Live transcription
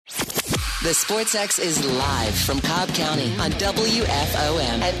The Sports X is live from Cobb County on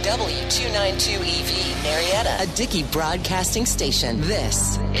WFOM and W292EV Marietta, a Dickey broadcasting station.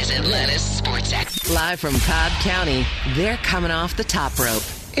 This is Atlanta's Sports X. Live from Cobb County, they're coming off the top rope,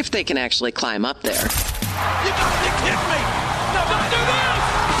 if they can actually climb up there. You got to kick me! No, don't do this!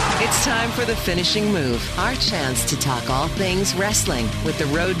 It's time for the finishing move, our chance to talk all things wrestling with the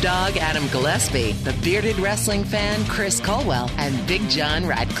Road Dogg Adam Gillespie, the bearded wrestling fan Chris Culwell, and Big John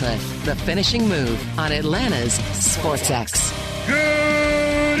Radcliffe. The finishing move on Atlanta's Sports X.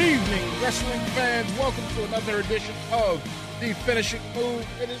 Good evening, wrestling fans. Welcome to another edition of the finishing move.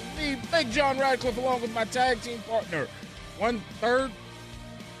 It is me, Big John Radcliffe, along with my tag team partner. 1/3,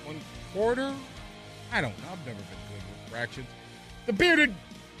 1/4. I don't know. I've never been good with fractions. The bearded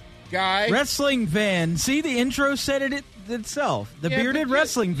guy. Wrestling fan. See, the intro said it itself. The bearded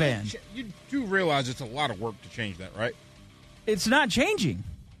wrestling fan. You do realize it's a lot of work to change that, right? It's not changing.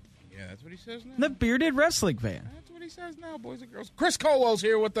 Yeah, that's what he says now. The bearded wrestling fan. That's what he says now, boys and girls. Chris Culwell's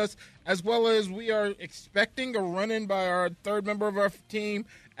here with us, as well as we are expecting a run-in by our third member of our team,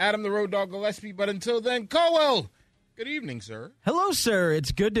 Adam the Road Dogg Gillespie. But until then, Culwell, good evening, sir. Hello, sir.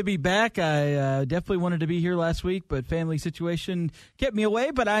 It's good to be back. I definitely wanted to be here last week, but family situation kept me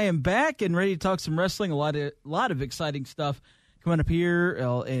away. But I am back and ready to talk some wrestling. A lot of exciting stuff coming up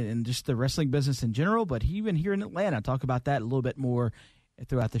here in just the wrestling business in general, but even here in Atlanta. I'll talk about that a little bit more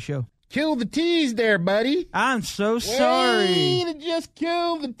throughout the show. Kill the tease there, buddy. I'm so sorry. Way to just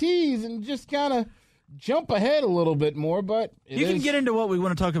kill the tease and just kind of jump ahead a little bit more. But you can get into what we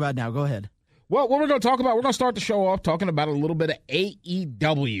want to talk about now. Go ahead. Well, what we're going to talk about, we're going to start the show off talking about a little bit of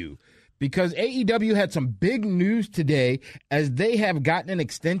AEW, because AEW had some big news today as they have gotten an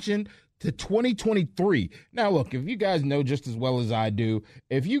extension to 2023. Now, look, if you guys know just as well as I do,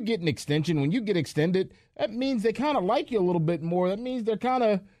 if you get an extension, when you get extended, that means they kind of like you a little bit more. That means they're kind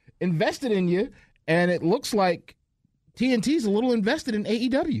of invested in you, and it looks like TNT's a little invested in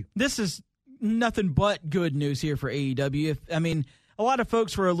AEW. This is nothing but good news here for AEW. A lot of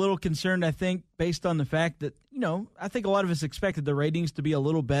folks were a little concerned, I think, based on the fact that, I think a lot of us expected the ratings to be a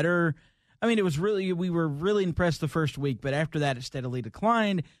little better. We were really impressed the first week, but after that it steadily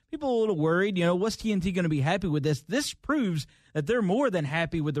declined. People were a little worried, was TNT going to be happy with this? This proves that they're more than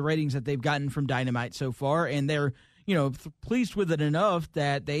happy with the ratings that they've gotten from Dynamite so far, and they're, pleased with it enough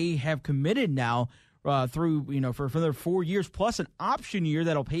that they have committed now through, for another 4 years plus an option year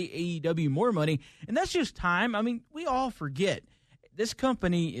that'll pay AEW more money, and that's just time. We all forget. This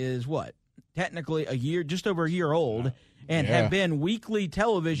company is technically just over a year old, and have been weekly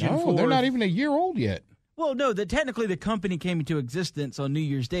television for. They're not even a year old yet. Well, no, technically the company came into existence on New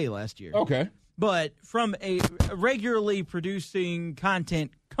Year's Day last year. Okay. But from a regularly producing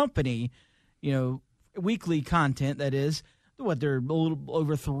content company, weekly content, that is, they're a little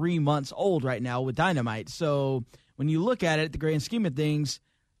over 3 months old right now with Dynamite. So when you look at it, the grand scheme of things,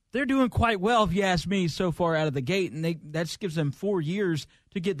 they're doing quite well, if you ask me, so far out of the gate, and that just gives them 4 years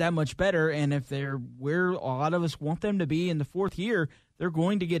to get that much better. And if they're where a lot of us want them to be in the fourth year, they're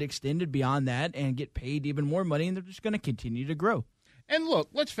going to get extended beyond that and get paid even more money, and they're just going to continue to grow. And look,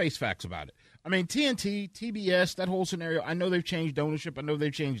 let's face facts about it. TNT, TBS, that whole scenario, I know they've changed ownership. I know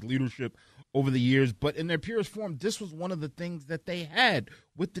they've changed leadership over the years, but in their purest form, this was one of the things that they had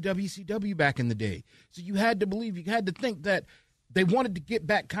with the WCW back in the day. So you had to believe, you had to think that they wanted to get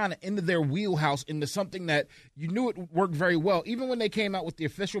back kind of into their wheelhouse, into something that you knew it would work very well. Even when they came out with the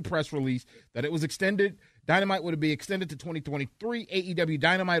official press release that it was extended, Dynamite would be extended to 2023. AEW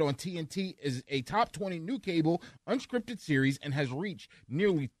Dynamite on TNT is a top 20 new cable, unscripted series and has reached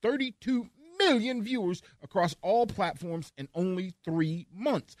nearly 32 million viewers across all platforms in only 3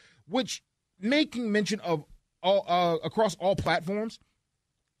 months, which, making mention of all across all platforms,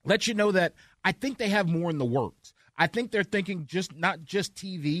 lets you know that I think they have more in the works. I think they're thinking not just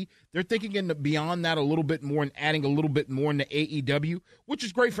TV. They're thinking beyond that a little bit more and adding a little bit more into AEW, which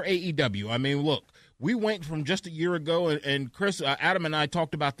is great for AEW. Look, we went from just a year ago, and Chris, Adam and I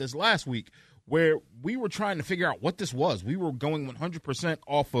talked about this last week, where we were trying to figure out what this was. We were going 100%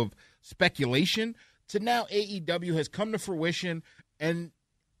 off of speculation to now AEW has come to fruition, and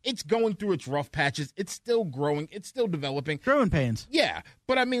it's going through its rough patches. It's still growing. It's still developing. Growing pains. Yeah,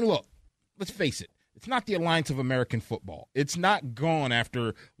 but look, let's face it. It's not the Alliance of American Football. It's not gone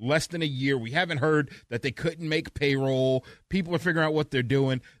after less than a year. We haven't heard that they couldn't make payroll. People are figuring out what they're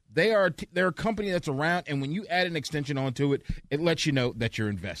doing. They're a company that's around, and when you add an extension onto it, it lets you know that you're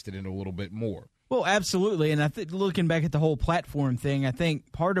invested in a little bit more. Well, absolutely, and I think looking back at the whole platform thing, I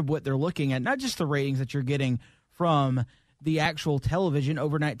think part of what they're looking at, not just the ratings that you're getting from the actual television,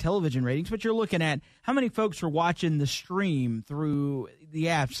 overnight television ratings, but you're looking at how many folks are watching the stream through the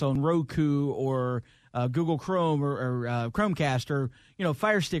apps on Roku or Google Chrome or Chromecast or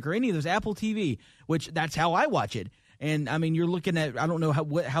Fire Stick or any of those, Apple TV, which that's how I watch it. And, I mean, you're looking at, I don't know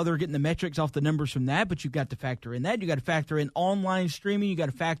how they're getting the metrics off the numbers from that, but you've got to factor in that. You've got to factor in online streaming. You've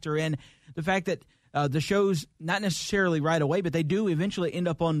got to factor in the fact that the show's not necessarily right away, but they do eventually end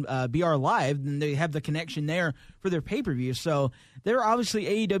up on BR Live, and they have the connection there for their pay-per-view. So they're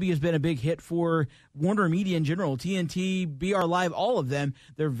obviously, AEW has been a big hit for Warner Media in general, TNT, BR Live, all of them.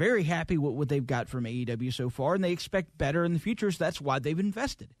 They're very happy with what they've got from AEW so far, and they expect better in the future, so that's why they've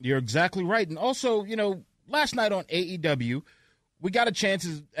invested. You're exactly right. And also, last night on AEW, we got a chance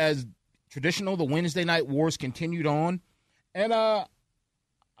as traditional, the Wednesday Night Wars continued on. And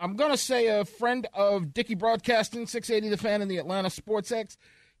I'm going to say a friend of Dickey Broadcasting, 680 The Fan, and the Atlanta Sports X,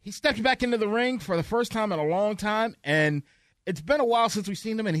 he stepped back into the ring for the first time in a long time, and it's been a while since we've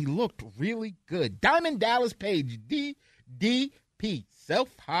seen him, and he looked really good. Diamond Dallas Page, DDP,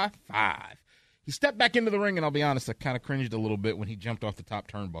 self-high five. He stepped back into the ring, and I'll be honest, I kind of cringed a little bit when he jumped off the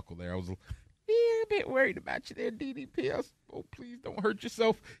top turnbuckle there. I was a bit worried about you there, DDP. I was, oh, please don't hurt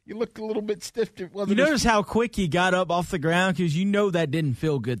yourself. You looked a little bit stiff. You notice how quick he got up off the ground, because that didn't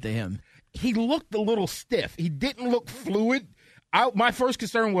feel good to him. He looked a little stiff. He didn't look fluid. My first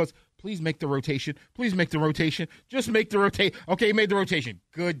concern was, please make the rotation. Please make the rotation. Just make the rotation. Okay, he made the rotation.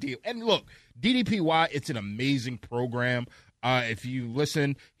 Good deal. And look, DDPY, it's an amazing program. If you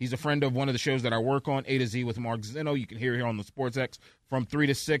listen, he's a friend of one of the shows that I work on, A to Z with Mark Zeno. You can hear here on the Sports X from 3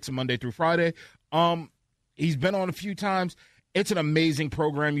 to 6, Monday through Friday. He's been on a few times. It's an amazing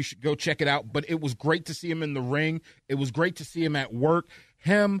program. You should go check it out. But it was great to see him in the ring. It was great to see him at work.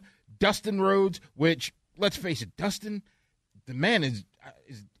 Him, Dustin Rhodes, which, let's face it, Dustin, the man is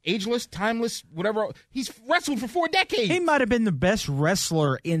ageless, timeless, whatever. He's wrestled for 4 decades. He might have been the best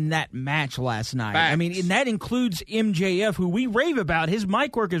wrestler in that match last night. Facts. I mean, and that includes MJF, who we rave about. His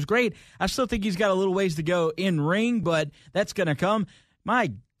mic work is great. I still think he's got a little ways to go in ring, but that's going to come.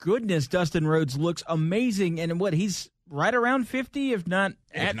 My goodness, Dustin Rhodes looks amazing. And he's right around 50, if not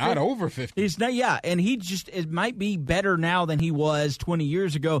over 50. He's not, yeah. And it might be better now than he was 20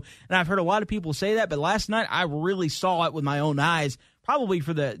 years ago. And I've heard a lot of people say that, but last night I really saw it with my own eyes. Probably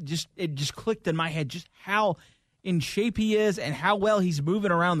it just clicked in my head just how in shape he is and how well he's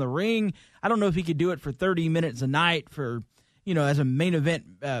moving around the ring. I don't know if he could do it for 30 minutes a night for, as a main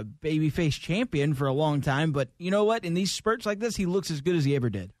event babyface champion for a long time. But you know what? In these spurts like this, he looks as good as he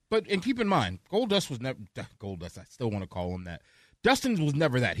ever did. And keep in mind, Goldust was never Goldust. I still want to call him that. Dustin was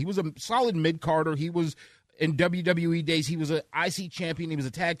never that. He was a solid mid-carder. He was in WWE days. He was an IC champion. He was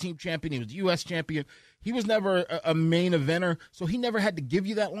a tag team champion. He was U.S. champion. He was never a main eventer, so he never had to give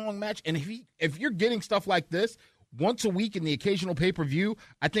you that long match. And if you're getting stuff like this once a week in the occasional pay-per-view,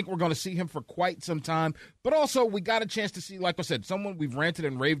 I think we're going to see him for quite some time. But also, we got a chance to see, like I said, someone we've ranted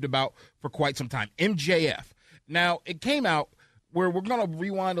and raved about for quite some time, MJF. Now, it came out where we're going to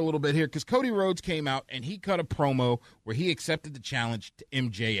rewind a little bit here because Cody Rhodes came out and he cut a promo where he accepted the challenge to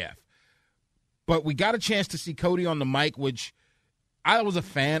MJF. But we got a chance to see Cody on the mic, which I was a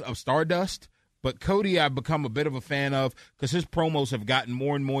fan of Stardust. But Cody, I've become a bit of a fan of because his promos have gotten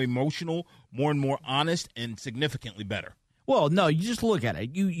more and more emotional, more and more honest, and significantly better. Well, no, you just look at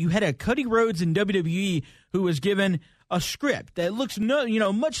it. You had a Cody Rhodes in WWE who was given a script that looks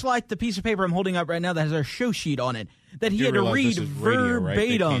much like the piece of paper I'm holding up right now that has our show sheet on it, that he had to read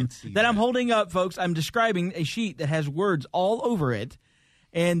verbatim. That I'm holding up, folks. I'm describing a sheet that has words all over it.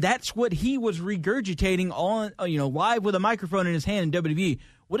 And that's what he was regurgitating on, live with a microphone in his hand in WWE.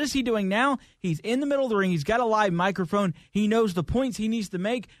 What is he doing now? He's in the middle of the ring. He's got a live microphone. He knows the points he needs to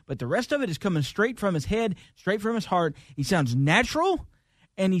make, but the rest of it is coming straight from his head, straight from his heart. He sounds natural,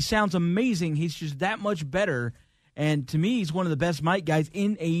 and he sounds amazing. He's just that much better. And to me, he's one of the best mic guys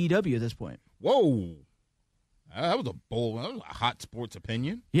in AEW at this point. Whoa. That was a hot sports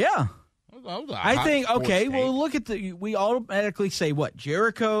opinion. Yeah. I think, okay, take. Well, look at we automatically say what?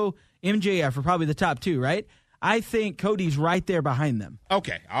 Jericho, MJF are probably the top two, right? I think Cody's right there behind them.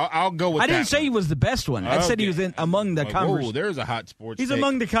 Okay, I'll go with that. I didn't say he was the best one. I said he was among the conversation. Whoa, there's a hot sports He's take.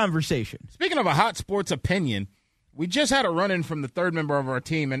 among the conversation. Speaking of a hot sports opinion, we just had a run-in from the third member of our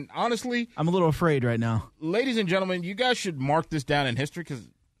team, and honestly, I'm a little afraid right now. Ladies and gentlemen, you guys should mark this down in history because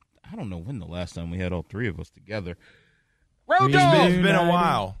I don't know when the last time we had all three of us together. Road Dawg! It's been a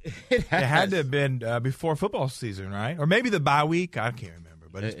while. It had to have been before football season, right? Or maybe the bye week. I can't remember,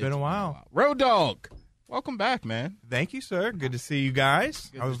 but it's been a while. Road Dawg, welcome back, man. Thank you, sir. Good to see you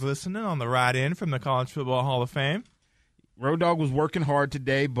guys. I was listening on the ride in from the College Football Hall of Fame. Road Dawg was working hard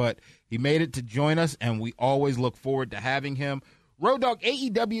today, but he made it to join us, and we always look forward to having him. Road Dawg,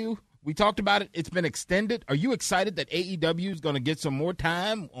 AEW We talked about it. It's been extended. Are you excited that AEW is going to get some more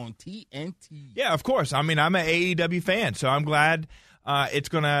time on TNT? Yeah, of course. I mean, I'm an AEW fan, so I'm glad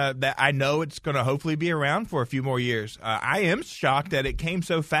that I know it's gonna hopefully be around for a few more years. I am shocked that it came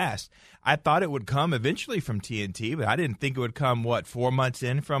so fast. I thought it would come eventually from TNT, but I didn't think it would come 4 months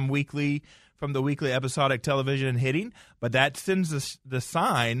in from the weekly episodic television hitting. But that sends the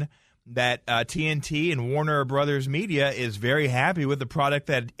sign that TNT and Warner Brothers Media is very happy with the product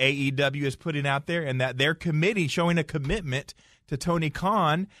that AEW is putting out there, and that they're showing a commitment to Tony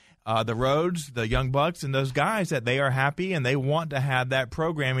Khan, the Rhodes, the Young Bucks, and those guys, that they are happy and they want to have that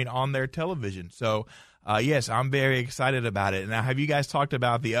programming on their television. So, yes, I'm very excited about it. Now, have you guys talked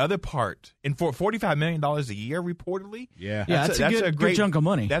about the other part? In $45 million a year, reportedly? Yeah. That's a good chunk of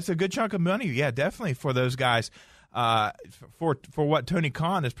money. That's a good chunk of money, yeah, definitely for those guys. For what Tony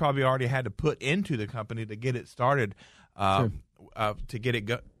Khan has probably already had to put into the company to get it started, to get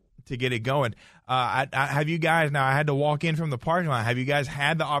it going. Have you guys, now I had to walk in from the parking lot, have you guys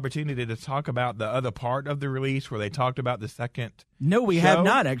had the opportunity to talk about the other part of the release where they talked about the second No, we show? have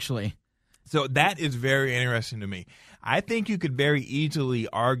not, actually. So that is very interesting to me. I think you could very easily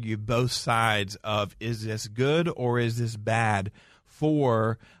argue both sides of, is this good or is this bad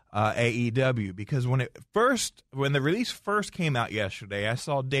for AEW? Because when the release first came out yesterday, I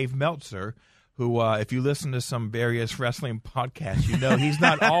saw Dave Meltzer, who, if you listen to some various wrestling podcasts, you know he's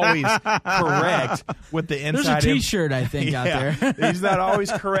not always correct with the inside. There's a T-shirt, I think, out there. He's not always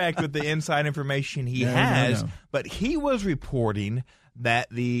correct with the inside information he has, no. But he was reporting that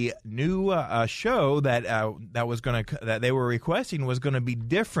the new show that they were requesting was going to be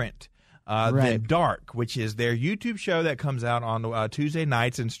different than Dark, which is their YouTube show that comes out on Tuesday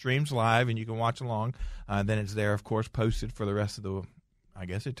nights and streams live, and you can watch along. Then it's there, of course, posted for the rest of the, I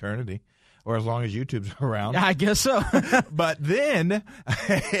guess, eternity, or as long as YouTube's around. I guess so. But then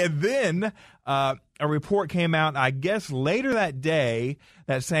a report came out, I guess, later that day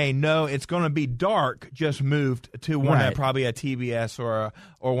that's saying, no, it's going to be Dark, just moved to one probably a TBS or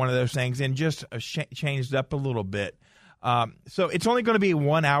one of those things, and just changed up a little bit. So it's only going to be a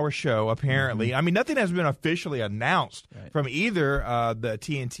 1 hour show, apparently. Mm-hmm. I mean, nothing has been officially announced from either the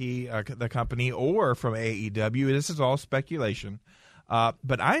TNT, the company, or from AEW. This is all speculation.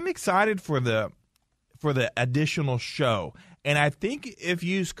 But I'm excited for the additional show. And I think if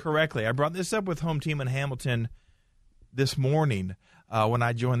used correctly, I brought this up with Home Team in Hamilton this morning when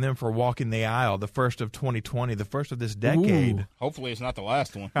I joined them for Walking the Aisle, the first of 2020, the first of this decade. Ooh, hopefully it's not the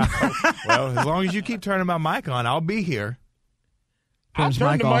last one. Well, as long as you keep turning my mic on, I'll be here. I'll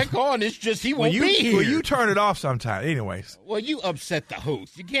turn the mic on. It's just he won't be here. Well, you turn it off sometime. Anyways. Well, you upset the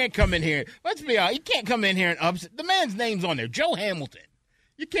host. You can't come in here. Let's be honest. You can't come in here and upset. The man's name's on there, Joe Hamilton.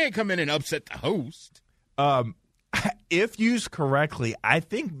 You can't come in and upset the host. If used correctly, I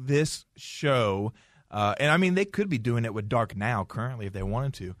think this show, and I mean, they could be doing it with Dark now currently if they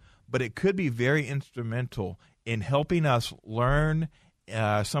wanted to, but it could be very instrumental in helping us learn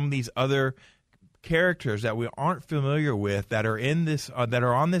some of these other characters that we aren't familiar with that are in this that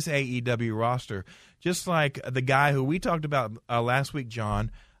are on this AEW roster. Just like the guy who we talked about last week,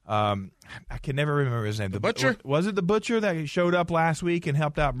 John. I can never remember his name. The Butcher? Was it the Butcher that showed up last week and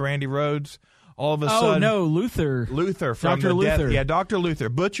helped out Brandy Rhodes? All of a sudden, no, Luther from Dr. Luther. Yeah, Dr. Luther.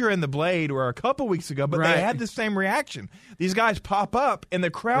 Butcher and the Blade were a couple weeks ago, but they had the same reaction. These guys pop up, and the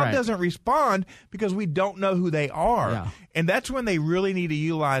crowd doesn't respond because we don't know who they are. Yeah. And that's when they really need to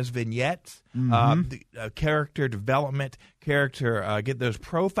utilize vignettes, character development, get those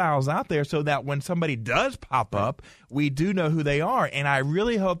profiles out there so that when somebody does pop up, we do know who they are. And I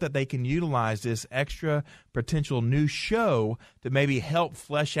really hope that they can utilize this extra potential new show to maybe help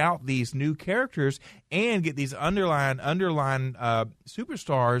flesh out these new characters and get these underlying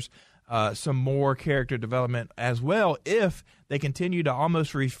superstars some more character development as well, if they continue to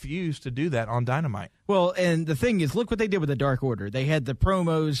almost refuse to do that on Dynamite. Well, and the thing is, look what they did with the Dark Order. They had the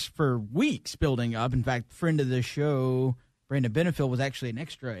promos for weeks building up. In fact, friend of the show, Brandon Benefield, was actually an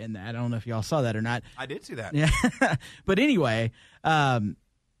extra in that. I don't know if y'all saw that or not. I did see that. Yeah. But anyway,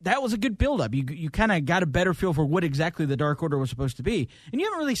 that was a good build-up. You kind of got a better feel for what exactly the Dark Order was supposed to be. And you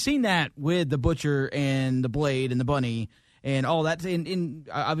haven't really seen that with the Butcher and the Blade and the Bunny and all that, and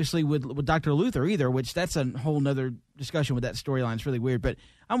obviously with Dr. Luther either, which that's a whole nother discussion with that storyline. It's really weird. But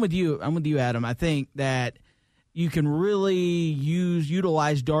I'm with you, Adam. I think that you can really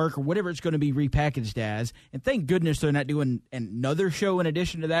utilize Dark or whatever it's going to be repackaged as. And thank goodness they're not doing another show in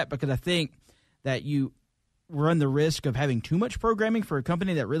addition to that, because I think that you run the risk of having too much programming for a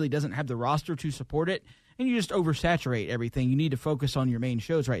company that really doesn't have the roster to support it, and you just oversaturate everything. You need to focus on your main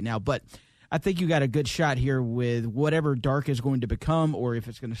shows right now. But I think you got a good shot here with whatever Dark is going to become, or if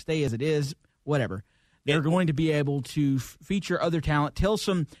it's going to stay as it is, whatever. They're going to be able to feature other talent, tell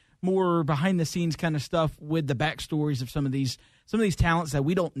some more behind-the-scenes kind of stuff with the backstories of some of these talents that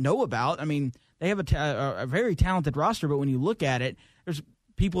we don't know about. I mean, they have a very talented roster, but when you look at it, there's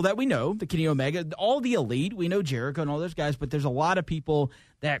people that we know, the Kenny Omega, all the elite. We know Jericho and all those guys, but there's a lot of people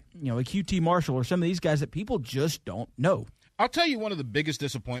that, a QT Marshall or some of these guys that people just don't know. I'll tell you one of the biggest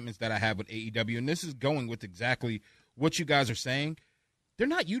disappointments that I have with AEW, and this is going with exactly what you guys are saying. They're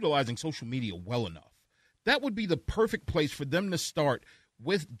not utilizing social media well enough. That would be the perfect place for them to start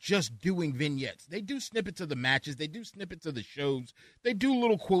with just doing vignettes. They do snippets of the matches. They do snippets of the shows. They do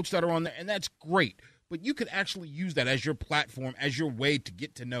little quotes that are on there, and that's great. But you could actually use that as your platform, as your way to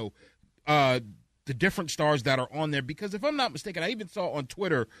get to know the different stars that are on there. Because if I'm not mistaken, I even saw on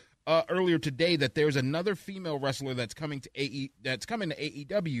Twitter earlier today that there's another female wrestler that's coming to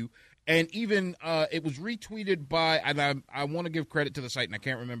AEW, and even it was retweeted by, and I want to give credit to the site, and I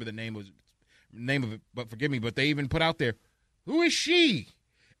can't remember the name of it, but forgive me. But they even put out there, who is she?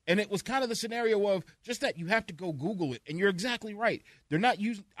 And it was kind of the scenario of just that you have to go Google it. And you're exactly right.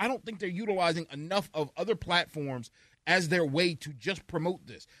 I don't think they're utilizing enough of other platforms as their way to just promote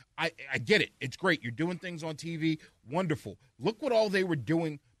this. I get it. It's great. You're doing things on TV. Wonderful. Look what all they were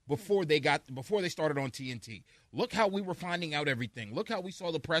doing before they started on TNT. Look how we were finding out everything. Look how we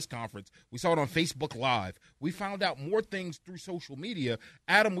saw the press conference. We saw it on Facebook Live. We found out more things through social media.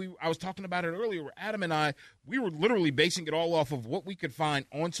 Adam, I was talking about it earlier, where Adam and I, we were literally basing it all off of what we could find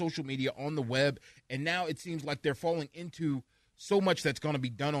on social media, on the web, and now it seems like they're falling into so much that's going to be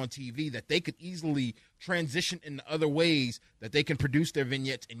done on TV that they could easily transition into other ways that they can produce their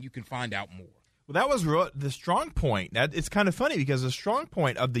vignettes and you can find out more. Well, that was the strong point. It's kind of funny because the strong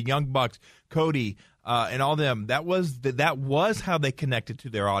point of the Young Bucks, Cody, and all them, that was how they connected to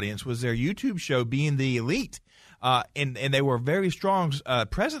their audience, was their YouTube show being the elite. And they were very strong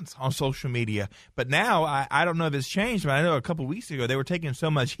presence on social media. But now, I don't know if it's changed, but I know a couple weeks ago they were taking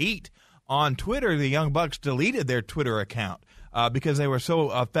so much heat on Twitter, the Young Bucks deleted their Twitter account because they were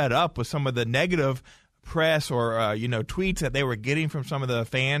so fed up with some of the negative press or tweets that they were getting from some of the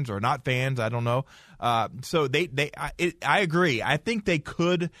fans or not fans, I don't know. So I agree. I think they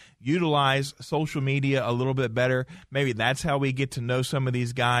could utilize social media a little bit better. Maybe that's how we get to know some of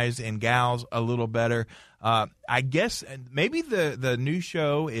these guys and gals a little better. I guess maybe the new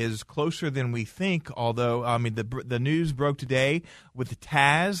show is closer than we think, although, I mean, the news broke today with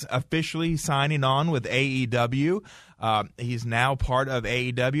Taz officially signing on with AEW. He's now part of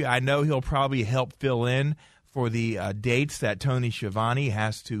AEW. I know he'll probably help fill in for the dates that Tony Schiavone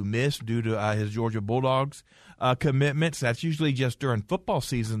has to miss due to his Georgia Bulldogs commitments. That's usually just during football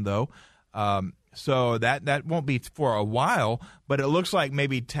season, though. So that won't be for a while, but it looks like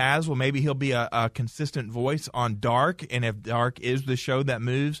maybe Taz he'll be a consistent voice on Dark, and if Dark is the show that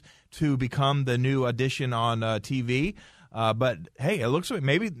moves to become the new addition on TV. But hey, it looks like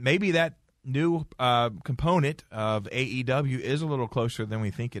maybe that new component of AEW is a little closer than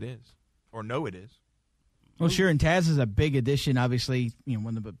we think it is, or know it is. Well, sure, and Taz is a big addition. Obviously,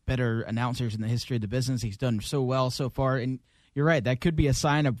 one of the better announcers in the history of the business. He's done so well so far, and you're right. That could be a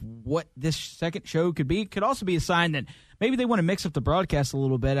sign of what this second show could be. It could also be a sign that maybe they want to mix up the broadcast a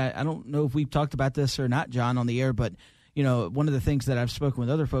little bit. I don't know if we've talked about this or not, John, on the air, but one of the things that I've spoken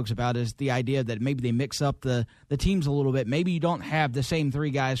with other folks about is the idea that maybe they mix up the teams a little bit. Maybe you don't have the same three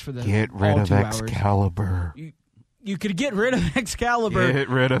guys for the get rid of Excalibur. You could get rid of Excalibur. Get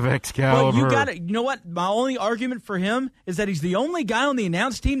rid of Excalibur. Well, you got to. You know what? My only argument for him is that he's the only guy on the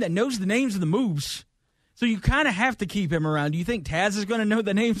announce team that knows the names of the moves. So you kind of have to keep him around. Do you think Taz is going to know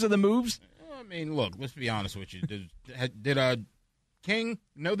the names of the moves? I mean, look, let's be honest with you. Did King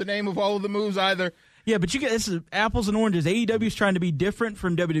know the name of all of the moves either? Yeah, but this is apples and oranges. AEW is trying to be different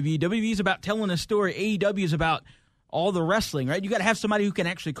from WWE. WWE is about telling a story. AEW is about all the wrestling, right? You got to have somebody who can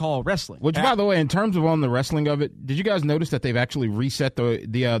actually call wrestling. Which, by the way, in terms of on the wrestling of it, did you guys notice that they've actually reset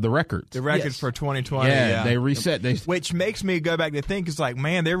the records? The records for 2020. Yeah, they reset. Which makes me go back to think, it's like,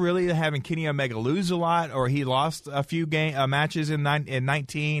 man, they're really having Kenny Omega lose a lot, or he lost a few matches in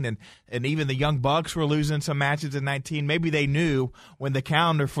 19, and even the Young Bucks were losing some matches in 19. Maybe they knew when the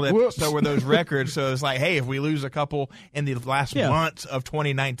calendar flipped, so were those records. So it's like, hey, if we lose a couple in the last months of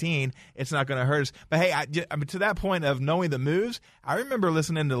 2019, it's not going to hurt us. But hey, I mean, to that point, standpoint of knowing the moves, I remember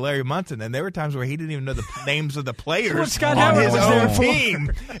listening to Larry Munson, and there were times where he didn't even know the names of the players on his own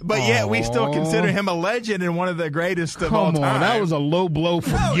team. But yet we still consider him a legend and one of the greatest of all time. Come on, that was a low blow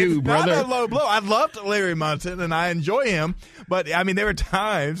from you, brother. Not a low blow. I loved Larry Munson, and I enjoy him. But, I mean, there were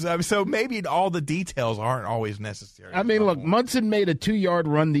times. So maybe all the details aren't always necessary. I mean, look, Munson made a 2-yard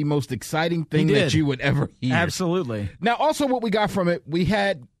run the most exciting thing that you would ever hear. Absolutely. Now, also what we got from it, we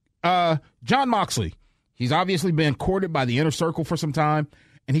had Jon Moxley. He's obviously been courted by the Inner Circle for some time,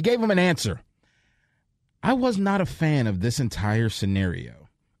 and he gave him an answer. I was not a fan of this entire scenario.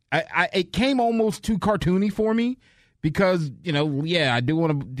 It came almost too cartoony for me because, I do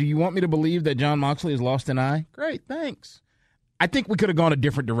want to. Do you want me to believe that Jon Moxley has lost an eye? Great, thanks. I think we could have gone a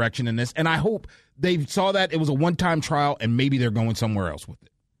different direction in this, and I hope they saw that it was a one-time trial and maybe they're going somewhere else with it.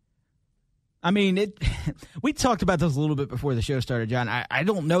 I mean, we talked about this a little bit before the show started, John. I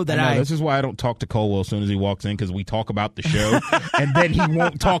don't know that This is why I don't talk to Culwell as soon as he walks in, because we talk about the show, and then he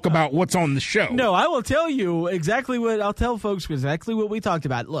won't talk about what's on the show. No, I will tell you I'll tell folks exactly what we talked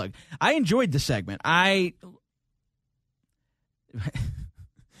about. Look, I enjoyed the segment. I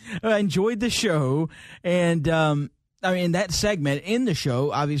enjoyed the show, and that segment in the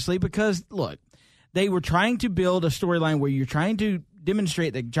show, obviously, because, look, they were trying to build a storyline where you're trying to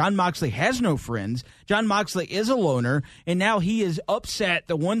demonstrate that Jon Moxley has no friends. Jon Moxley is a loner, and now he is upset.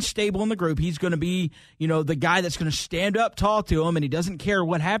 The one stable in the group, he's going to be, the guy that's going to stand up tall to him, and he doesn't care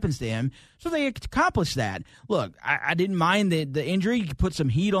what happens to him. So they accomplished that. Look, I didn't mind the injury. You could put some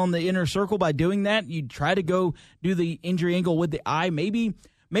heat on the Inner Circle by doing that. You'd try to go do the injury angle with the eye. Maybe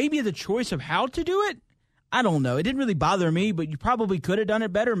the choice of how to do it, I don't know. It didn't really bother me, but you probably could have done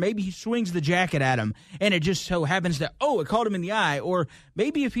it better. Maybe he swings the jacket at him, and it just so happens that, it caught him in the eye. Or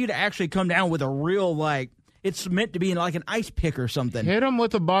maybe if he'd actually come down with a real, it's meant to be like an ice pick or something. Hit him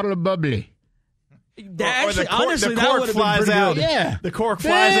with a bottle of bubbly. Honestly, the cork flies out. Yeah. The cork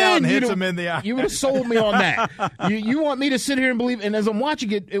flies out and hits him in the eye. You would have sold me on that. You want me to sit here and believe, and as I'm watching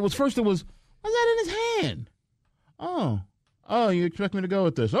it, what's that in his hand? Oh, you expect me to go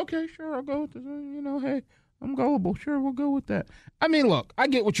with this? Okay, sure, I'll go with this. Hey, I'm gullible. Sure, we'll go with that. I mean, look, I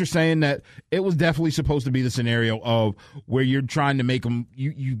get what you're saying, that it was definitely supposed to be the scenario of where you're trying to make him,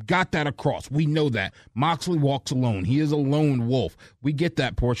 you got that across. We know that. Moxley walks alone. He is a lone wolf. We get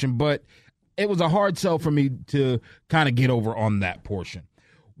that portion, but it was a hard sell for me to kind of get over on that portion.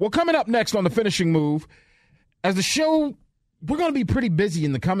 Well, coming up next on The Finishing Move, as the show, we're going to be pretty busy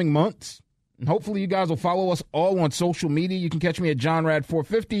in the coming months, and hopefully you guys will follow us all on social media. You can catch me at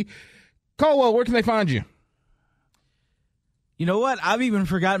JohnRad450. Culwell, where can they find you? You know what? I've even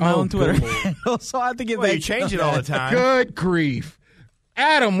forgotten my own Twitter handle, so I have to get back. You change it all the time. Good grief.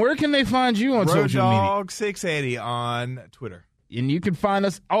 Adam, where can they find you on social media? Dawg680 on Twitter. And you can find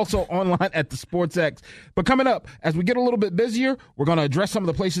us also online at the SportsX. But coming up, as we get a little bit busier, we're going to address some of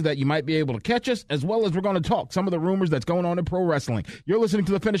the places that you might be able to catch us, as well as we're going to talk some of the rumors that's going on in pro wrestling. You're listening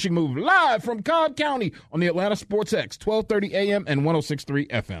to The Finishing Move live from Cobb County on the Atlanta SportsX, 1230 AM and 106.3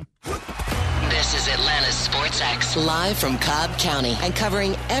 FM. This is Atlanta's Sports X, live from Cobb County and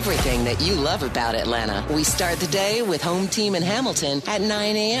covering everything that you love about Atlanta. We start the day with home team in Hamilton at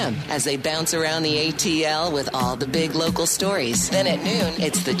 9 a.m. as they bounce around the ATL with all the big local stories. Then at noon,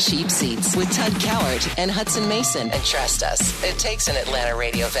 it's the cheap seats with Tug Cowart and Hudson Mason. And trust us, it takes an Atlanta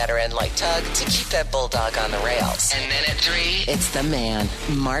radio veteran like Tug to keep that bulldog on the rails. And then at 3, it's the man,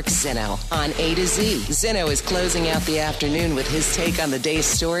 Mark Zinno, on A to Z. Zinno is closing out the afternoon with his take on the day's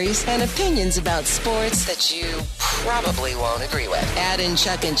stories and opinions about sports that you probably won't agree with. Add in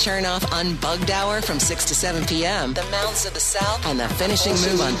Chuck and Chernoff on Bugged Hour from 6 to 7 p.m., the Mountains of the South, and the Finishing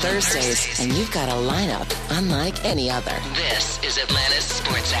Move on Thursdays. And you've got a lineup unlike any other. This is Atlanta's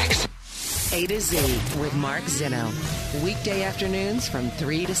Sports X. A to Z with Mark Zinno. Weekday afternoons from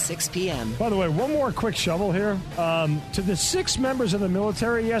 3 to 6 p.m. By the way, one more quick shovel here. To the 6 members of the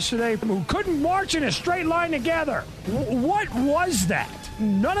military yesterday who couldn't march in a straight line together. What was that?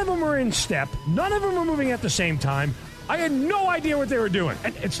 None of them were in step. None of them were moving at the same time. I had no idea what they were doing.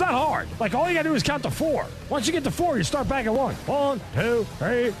 And it's not hard. All you got to do is count to 4. Once you get to 4, you start back at 1. 1, 2,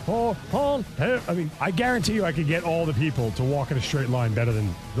 3, 4, 1, 2. I mean, I guarantee you I could get all the people to walk in a straight line better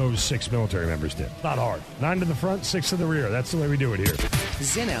than those 6 military members did. Not hard. 9 to the front, 6 to the rear. That's the way we do it here.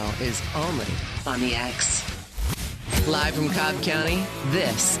 Zinno is only on the X. Live from Cobb County,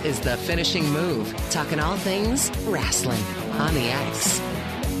 this is The Finishing Move. Talking all things wrestling on the X.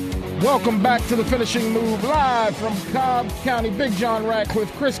 Welcome back to The Finishing Move, live from Cobb County. Big John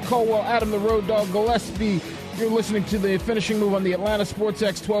Ratcliffe, Chris Culwell, Adam the Road Dog Gillespie. You're listening to The Finishing Move on the Atlanta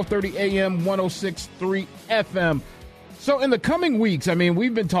SportsX, 1230 AM, 106.3 FM. So in the coming weeks, I mean,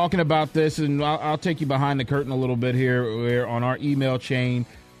 we've been talking about this, and I'll take you behind the curtain a little bit here. We're on our email chain.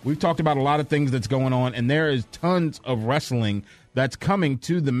 We've talked about a lot of things that's going on, and there is tons of wrestling that's coming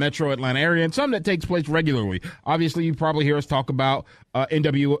to the metro Atlanta area, and some that takes place regularly. Obviously, you probably hear us talk about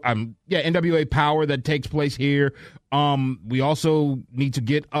NWA Power that takes place here. We also need to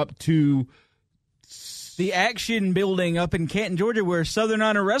get up to the Action Building up in Canton, Georgia, where Southern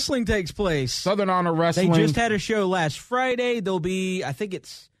Honor Wrestling takes place. Southern Honor Wrestling. They just had a show last Friday. They'll be, I think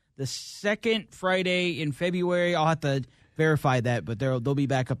it's the second Friday in February. I'll have to verify that, but they'll be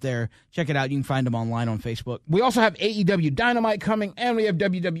back up there. Check it out. You can find them online on Facebook. We also have AEW Dynamite coming, and we have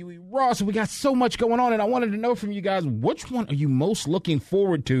WWE Raw, so we got so much going on, and I wanted to know from you guys, which one are you most looking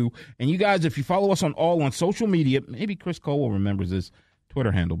forward to? And you guys, if you follow us on social media, maybe Chris Culwell remembers this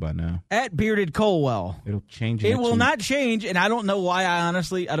Twitter handle by now. At Bearded Culwell. It'll change. It will not change, and I don't know why.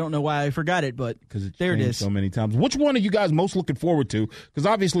 I don't know why I forgot it, but there it is. So many times. Which one are you guys most looking forward to? Because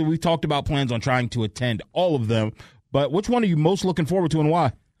obviously we've talked about plans on trying to attend all of them, but which one are you most looking forward to, and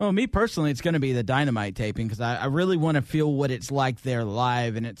why? Well, me personally, it's going to be the Dynamite taping because I really want to feel what it's like there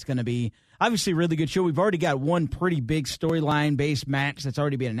live, and it's going to be obviously a really good show. We've already got one pretty big storyline-based match that's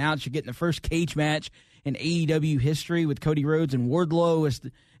already been announced. You're getting the first cage match in AEW history with Cody Rhodes and Wardlow.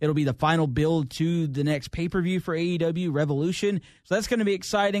 It'll be the final build to the next pay-per-view for AEW Revolution. So that's going to be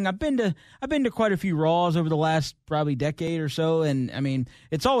exciting. I've been to quite a few Raws over the last probably decade or so, and I mean,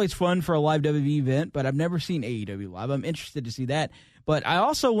 it's always fun for a live WWE event, but I've never seen AEW live. I'm interested to see that. But I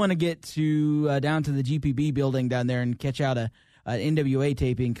also want to get to down to the GPB building down there and catch out an NWA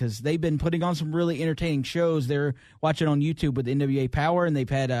taping because they've been putting on some really entertaining shows. They're watching on YouTube with NWA Power, and they've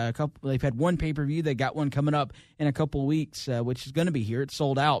had one pay-per-view. They got one coming up in a couple of weeks, which is going to be here. It's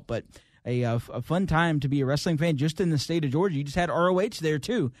sold out, but a fun time to be a wrestling fan just in the state of Georgia. You just had ROH there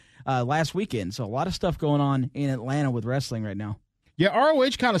too last weekend, so a lot of stuff going on in Atlanta with wrestling right now. Yeah,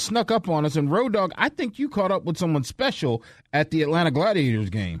 ROH kind of snuck up on us, and Road Dogg, I think you caught up with someone special at the Atlanta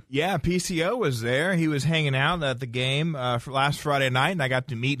Gladiators game. Yeah, PCO was there. He was hanging out at the game for last Friday night, and I got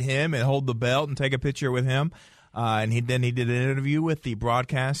to meet him and hold the belt and take a picture with him. And he did an interview with the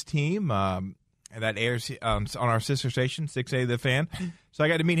broadcast team that airs on our sister station, 6A The Fan. So I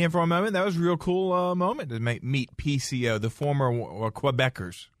got to meet him for a moment. That was a real cool moment to meet PCO, the former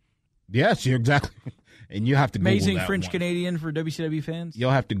Quebecers. Yes, you're exactly. And you have to Google amazing that French one. Canadian for WCW fans.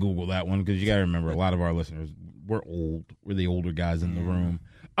 You'll have to Google that one because you got to remember a lot of our listeners, we're old. We're the older guys in the room.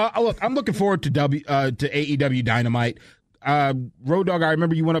 Look, I'm looking forward to AEW Dynamite. Road Dogg, I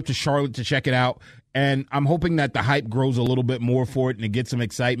remember you went up to Charlotte to check it out, and I'm hoping that the hype grows a little bit more for it and it gets some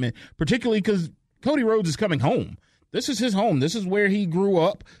excitement, particularly because Cody Rhodes is coming home. This is his home. This is where he grew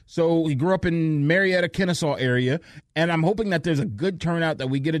up. So he grew up in Marietta, Kennesaw area, and I'm hoping that there's a good turnout, that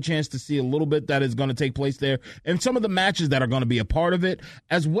we get a chance to see a little bit that is going to take place there, and some of the matches that are going to be a part of it,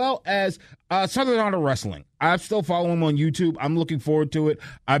 as well as Southern Honor Wrestling. I still follow him on YouTube. I'm looking forward to it.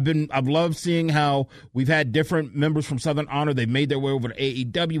 I've loved seeing how we've had different members from Southern Honor. They've made their way over to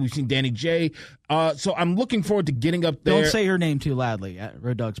AEW. We've seen Danny J. So I'm looking forward to getting up there. Don't say her name too loudly.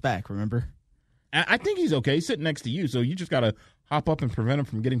 Road Dogg's back, remember? I think he's okay. He's sitting next to you, so you just got to hop up and prevent him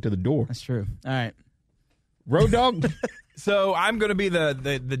from getting to the door. That's true. All right. Road Dogg? So I'm going to be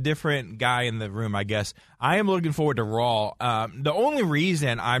the different guy in the room, I guess. I am looking forward to Raw. The only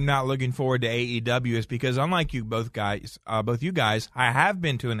reason I'm not looking forward to AEW is because, unlike you both you guys, I have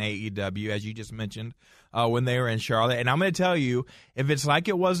been to an AEW, as you just mentioned, when they were in Charlotte. And I'm going to tell you, if it's like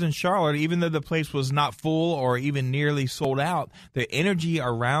it was in Charlotte, even though the place was not full or even nearly sold out, the energy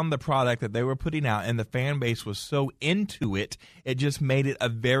around the product that they were putting out and the fan base was so into it, it just made it a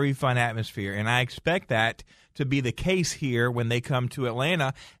very fun atmosphere. And I expect that to be the case here when they come to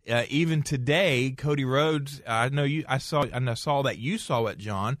Atlanta. Even today, Cody Rhodes, I saw that you saw it,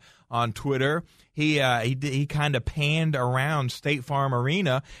 John, on Twitter. He kind of panned around State Farm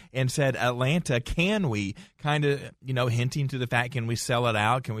Arena and said, "Atlanta, can we?" Kind of, hinting to the fact, can we sell it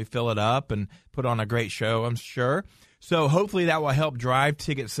out? Can we fill it up and put on a great show? I'm sure. So hopefully that will help drive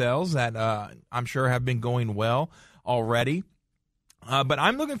ticket sales that I'm sure have been going well already. But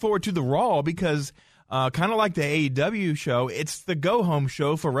I'm looking forward to the Raw because kind of like the AEW show, it's the go-home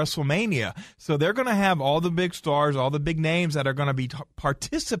show for WrestleMania. So they're going to have all the big stars, all the big names that are going to be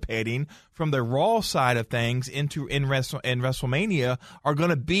participating from the Raw side of things in WrestleMania are going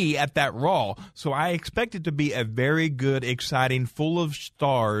to be at that Raw. So I expect it to be a very good, exciting, full of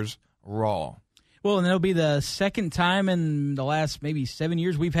stars Raw. Well, and it'll be the second time in the last maybe 7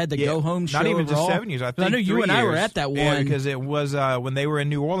 years we've had the go-home show. Not even overall. just 7 years. I think I know you and I were at that one. Yeah, because it was when they were in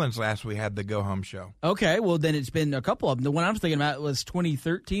New Orleans last, we had the go-home show. Okay, well, then it's been a couple of them. The one I was thinking about was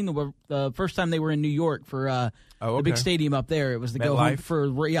 2013, the first time they were in New York for the big stadium up there. It was the go-home for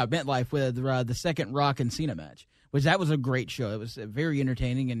MetLife with the second Rock and Cena match. That was a great show. It was very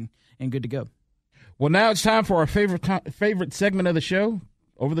entertaining and good to go. Well, now it's time for our favorite segment of the show,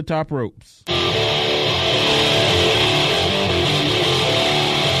 Over the Top Ropes.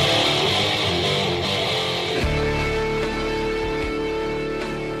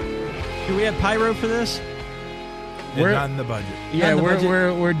 Do we have pyro for this? We're not in the budget. Yeah,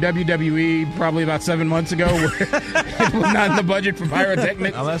 we're WWE probably about 7 months ago. It was not in the budget for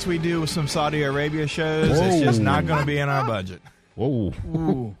pyrotechnics. Unless we do some Saudi Arabia shows, It's just not going to be in our budget. Whoa.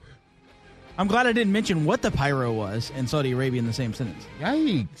 Ooh. I'm glad I didn't mention what the pyro was in Saudi Arabia in the same sentence.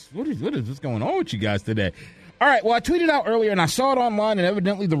 Yikes. What is going on with you guys today? All right, well, I tweeted out earlier, and I saw it online, and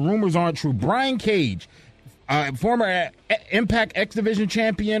evidently the rumors aren't true. Brian Cage, former Impact X Division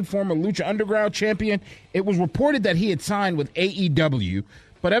champion, former Lucha Underground champion, it was reported that he had signed with AEW,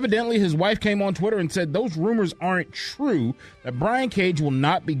 but evidently his wife came on Twitter and said those rumors aren't true, that Brian Cage will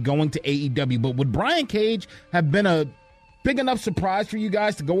not be going to AEW. But would Brian Cage have been a big enough surprise for you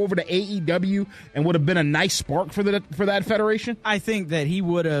guys to go over to AEW and would have been a nice spark for that federation? I think that he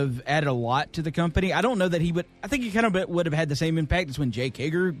would have added a lot to the company. I don't know that he would. I think he kind of would have had the same impact as when Jake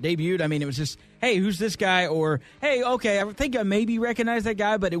Hager debuted. I mean, it was just, hey, who's this guy? Or, hey, okay, I think I maybe recognize that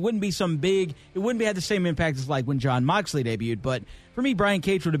guy, but it wouldn't be it wouldn't have the same impact as like when Jon Moxley debuted. But for me, Brian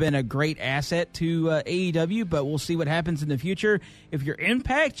Cage would have been a great asset to AEW, but we'll see what happens in the future. If you're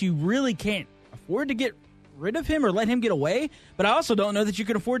Impact, you really can't afford to get rid of him or let him get away, but I also don't know that you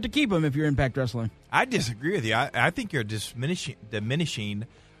can afford to keep him if you're Impact Wrestling. I disagree with you. I think you're diminishing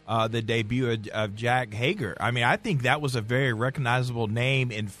the debut of Jack Hager. I mean, I think that was a very recognizable name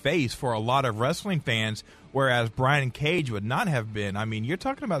and face for a lot of wrestling fans, whereas Brian Cage would not have been. I mean, you're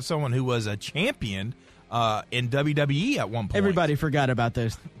talking about someone who was a champion in WWE at one point. Everybody forgot about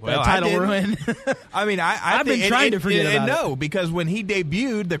those title ruin. I mean, I've been trying to forget about it. No, because when he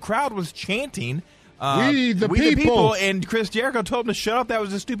debuted, the crowd was chanting, we the people, and Chris Jericho told him to shut up. That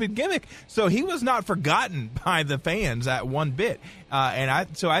was a stupid gimmick. So he was not forgotten by the fans at one bit. I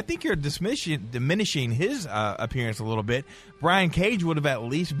think you're diminishing his appearance a little bit. Brian Cage would have at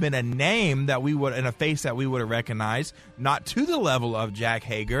least been a name that we would, and a face that we would have recognized, not to the level of Jack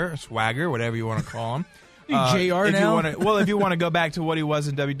Hager, Swagger, whatever you want to call him. JR now? If you want to go back to what he was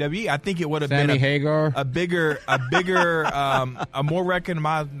in WWE, I think it would have Sammy been Hagar. a bigger, a more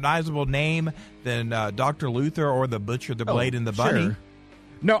recognizable name than Dr. Luther or the Butcher, the Blade, and the Bunny. Sure.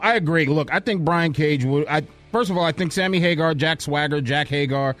 No, I agree. Look, I think Brian Cage would. First of all, I think Sammy Hagar, Jack Swagger, Jack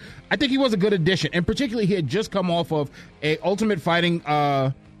Hagar, I think he was a good addition. And particularly, he had just come off of a Ultimate Fighting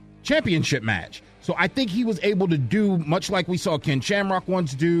championship match. So I think he was able to do much like we saw Ken Shamrock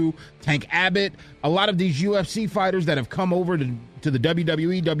once do, Tank Abbott, a lot of these UFC fighters that have come over to the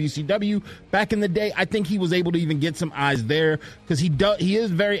WWE, WCW back in the day. I think he was able to even get some eyes there because he is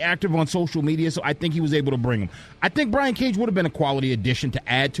very active on social media, so I think he was able to bring them. I think Brian Cage would have been a quality addition to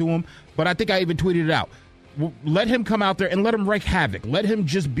add to him, but I think I even tweeted it out. Let him come out there and let him wreak havoc. Let him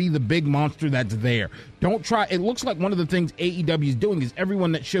just be the big monster that's there. Don't try. It looks like one of the things AEW is doing is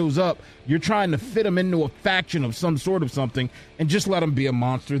everyone that shows up, you're trying to fit them into a faction of some sort of something and just let them be a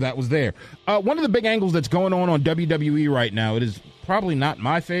monster that was there. One of the big angles that's going on WWE right now, it is probably not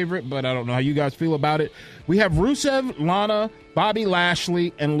my favorite, but I don't know how you guys feel about it. We have Rusev, Lana, Bobby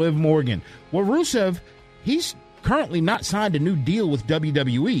Lashley, and Liv Morgan. Well, Rusev, he's currently not signed a new deal with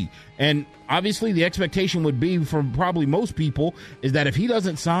WWE. And obviously the expectation would be from probably most people is that if he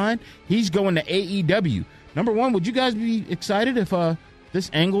doesn't sign, he's going to AEW. Number one, would you guys be excited if this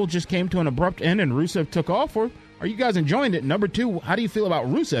angle just came to an abrupt end and Rusev took off? Or are you guys enjoying it? Number two, how do you feel about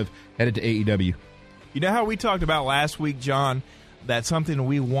Rusev headed to AEW? You know how we talked about last week, John, that something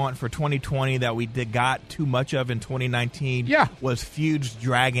we want for 2020 that we got too much of in 2019 was feuds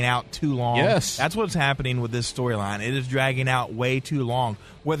dragging out too long. Yes. That's what's happening with this storyline. It is dragging out way too long.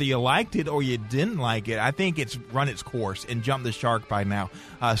 Whether you liked it or you didn't like it, I think it's run its course and jumped the shark by now.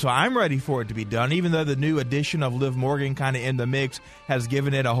 So I'm ready for it to be done, even though the new addition of Liv Morgan kind of in the mix has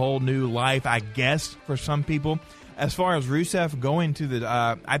given it a whole new life, I guess, for some people. As far as Rusev going to the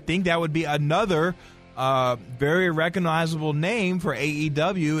I think that would be another very recognizable name for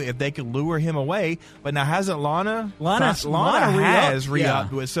AEW if they could lure him away. But now hasn't Lana has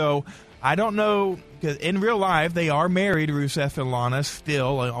re-upped with. So I don't know, because in real life they are married, Rusev and Lana,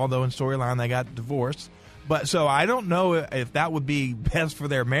 still, although in storyline they got divorced. But so I don't know if that would be best for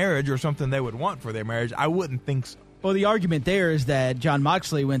their marriage or something they would want for their marriage. I wouldn't think so. Well, the argument there is that Jon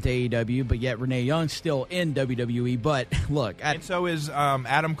Moxley went to AEW, but yet Renee Young's still in WWE. But look, and so is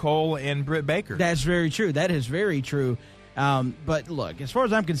Adam Cole and Britt Baker. That's very true. That is very true. But look, as far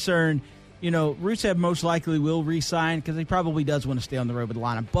as I'm concerned, Rusev most likely will re-sign because he probably does want to stay on the road with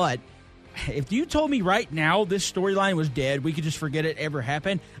Lana. But if you told me right now this storyline was dead, we could just forget it ever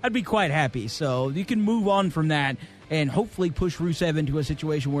happened, I'd be quite happy. So you can move on from that and hopefully push Rusev into a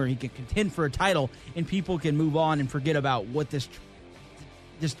situation where he can contend for a title and people can move on and forget about what this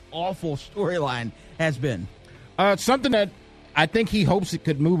awful storyline has been. Something that I think he hopes it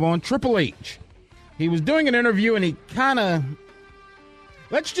could move on, Triple H. He was doing an interview and he kind of,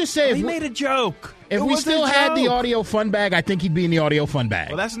 let's just say, he made a joke. If we still had the audio fun bag, I think he'd be in the audio fun bag.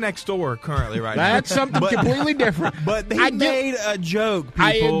 Well, that's next door currently right now. That's something completely different. But he made a joke, people.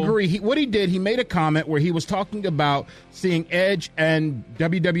 I agree. What he did, he made a comment where he was talking about seeing Edge and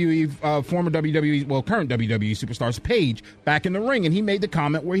WWE, former WWE, well, current WWE superstars, Paige, back in the ring. And he made the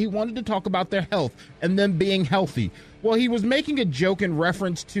comment where he wanted to talk about their health and them being healthy. Well, he was making a joke in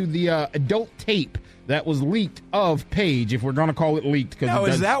reference to the adult tape that was leaked of Paige, if we're going to call it leaked. No,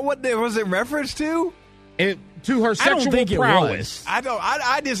 is that what there was in reference to? To her sexual prowess.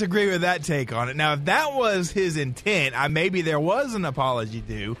 I disagree with that take on it. Now, if that was his intent, maybe there was an apology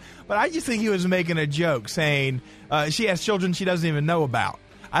due, but I just think he was making a joke saying she has children she doesn't even know about.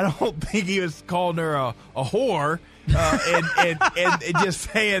 I don't think he was calling her a whore and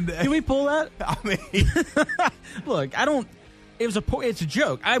just saying. Can we pull that? I mean, look, it's a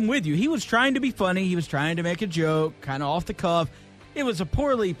joke. I'm with you. He was trying to be funny. He was trying to make a joke, kind of off the cuff. It was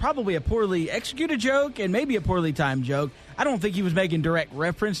probably a poorly executed joke and maybe a poorly timed joke. I don't think he was making direct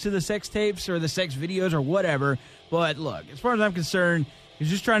reference to the sex tapes or the sex videos or whatever. But look, as far as I'm concerned, he's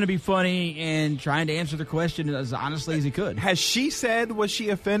just trying to be funny and trying to answer the question as honestly as he could. Has she said, was she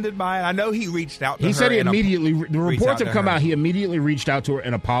offended by it? I know he reached out to her. He said he immediately, the reports have come out, he immediately reached out to her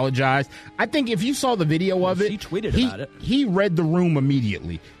and apologized. I think if you saw the video of it, she tweeted about it. He read the room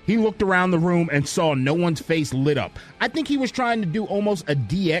immediately. He looked around the room and saw no one's face lit up. I think he was trying to do almost a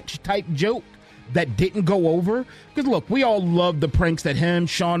DX type joke that didn't go over. Because, look, we all love the pranks that him,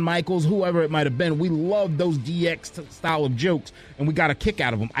 Shawn Michaels, whoever it might have been, we love those DX style of jokes, and we got a kick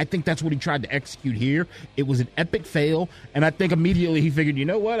out of them. I think that's what he tried to execute here. It was an epic fail, and I think immediately he figured, you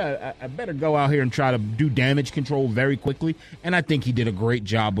know what, I better go out here and try to do damage control very quickly, and I think he did a great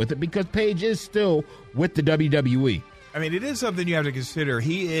job with it because Paige is still with the WWE. I mean, it is something you have to consider.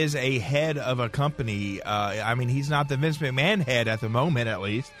 He is a head of a company. He's not the Vince McMahon head at the moment, at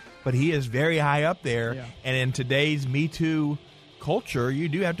least, but he is very high up there. Yeah. And in today's Me Too culture, you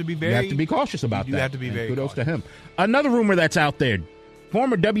do have to be very... You have to be cautious about that. You have to be very kudos cautious. to him. Another rumor that's out there,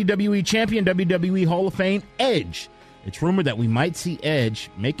 former WWE champion, WWE Hall of Fame, Edge. It's rumored that we might see Edge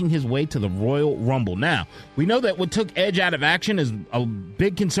making his way to the Royal Rumble. Now, we know that what took Edge out of action is a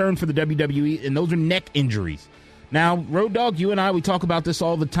big concern for the WWE, and those are neck injuries. Now, Road Dogg, you and I, we talk about this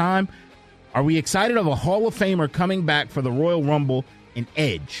all the time. Are we excited of a Hall of Famer coming back for the Royal Rumble in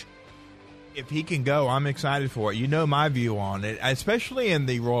Edge? If he can go, I'm excited for it. You know my view on it, especially in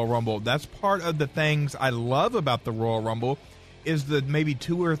the Royal Rumble. That's part of the things I love about the Royal Rumble is the maybe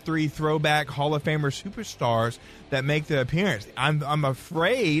 2 or 3 throwback Hall of Famer superstars that make the appearance. I'm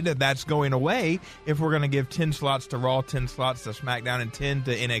afraid that's going away if we're going to give 10 slots to Raw, 10 slots to SmackDown, and 10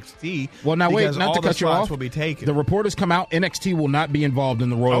 to NXT. Well, now wait, not to cut you off. Will be taken. The report has come out. NXT will not be involved in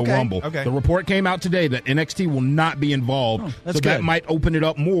the Royal Rumble. Okay. The report came out today that NXT will not be involved. So good. That might open it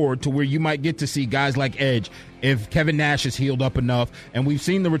up more to where you might get to see guys like Edge if Kevin Nash is healed up enough. And we've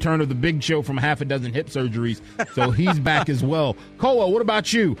seen the return of the Big Show from half a dozen hip surgeries, so he's back as well. Culwell, what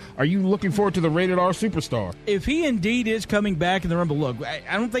about you? Are you looking forward to the Rated R Superstar? If he indeed is coming back in the Rumble, look,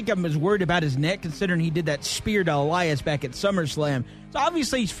 I don't think I'm as worried about his neck considering he did that spear to Elias back at SummerSlam. So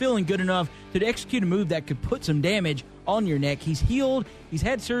obviously he's feeling good enough to execute a move that could put some damage on your neck. He's healed. He's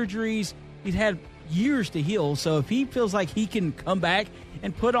had surgeries. He's had years to heal. So if he feels like he can come back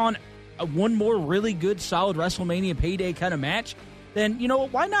and put on one more really good, solid WrestleMania payday kind of match, then, you know,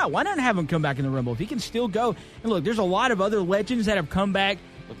 why not? Why not have him come back in the Rumble? If he can still go. And look, there's a lot of other legends that have come back.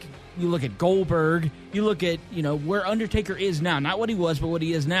 You look at Goldberg. You look at, where Undertaker is now. Not what he was, but what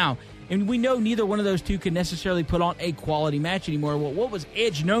he is now. And we know neither one of those two can necessarily put on a quality match anymore. Well, what was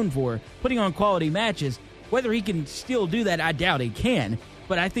Edge known for? Putting on quality matches. Whether he can still do that, I doubt he can.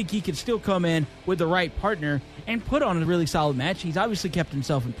 But I think he can still come in with the right partner and put on a really solid match. He's obviously kept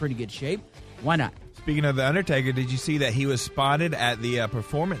himself in pretty good shape. Why not? Speaking of The Undertaker, did you see that he was spotted at the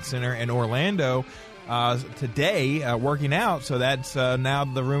Performance Center in Orlando today working out. So that's now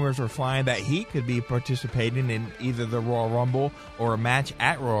the rumors are flying that he could be participating in either the Royal Rumble or a match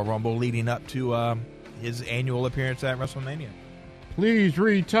at Royal Rumble leading up to his annual appearance at WrestleMania. Please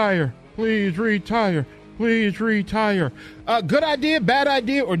retire. Please retire. Please retire. Good idea, bad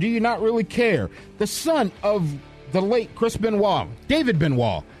idea, or do you not really care? The son of the late Chris Benoit, David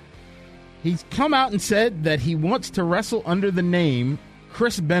Benoit, he's come out and said that he wants to wrestle under the name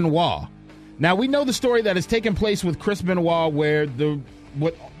Chris Benoit. Now, we know the story that has taken place with Chris Benoit where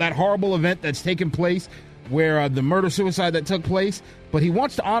that horrible event that's taken place where the murder-suicide that took place, but he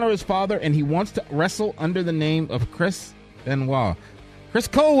wants to honor his father and he wants to wrestle under the name of Chris Benoit. Chris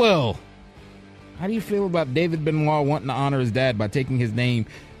Culwell, how do you feel about David Benoit wanting to honor his dad by taking his name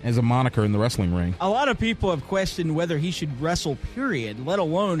as a moniker in the wrestling ring? A lot of people have questioned whether he should wrestle, period, let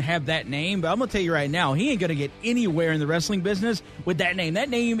alone have that name. But I'm going to tell you right now, he ain't going to get anywhere in the wrestling business with that name. That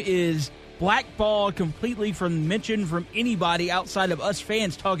name is blackballed completely from mention from anybody outside of us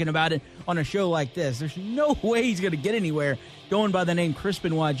fans talking about it on a show like this. There's no way he's going to get anywhere going by the name Chris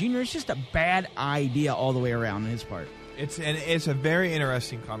Benoit Jr. It's just a bad idea all the way around on his part. It's a very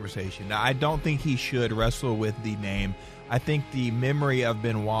interesting conversation. Now, I don't think he should wrestle with the name. I think the memory of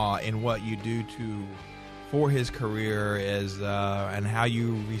Benoit and what you do for his career is and how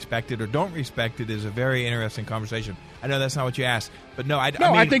you respect it or don't respect it is a very interesting conversation. I know that's not what you asked, but no, I mean,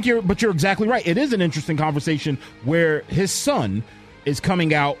 I think you're exactly right. It is an interesting conversation where his son is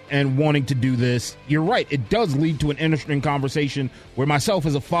coming out and wanting to do this. You're right. It does lead to an interesting conversation where myself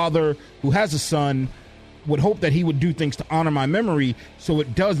as a father who has a son would hope that he would do things to honor my memory, so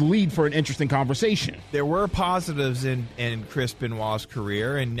it does lead for an interesting conversation. There were positives in Chris Benoit's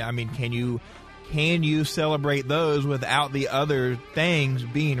career, and I mean, can you celebrate those without the other things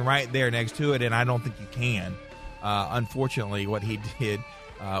being right there next to it? And I don't think you can. Unfortunately, what he did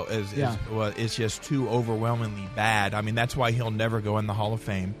is just too overwhelmingly bad. I mean, that's why he'll never go in the Hall of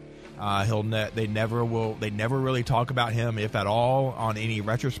Fame. They never really talk about him, if at all, on any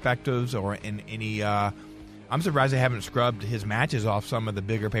retrospectives or in any. I'm surprised they haven't scrubbed his matches off some of the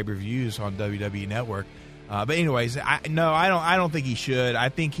bigger pay-per-views on WWE Network. But anyways, I don't think he should. I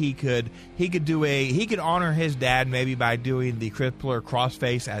think he could honor his dad maybe by doing the crippler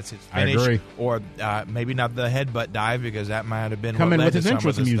crossface as his finish, I agree. Or maybe not the headbutt dive, because that might have been come what in led with to his some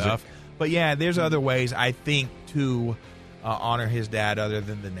interest of the music. stuff. But yeah, there's other ways I think to honor his dad other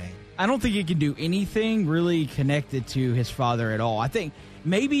than the name. I don't think he can do anything really connected to his father at all. I think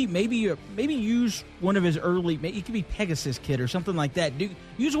maybe use one of his early. It could be Pegasus Kid or something like that.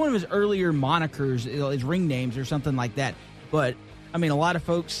 Use one of his earlier monikers, his ring names or something like that. But I mean, a lot of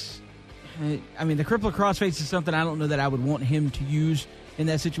folks. I mean, the crippler crossface is something I don't know that I would want him to use in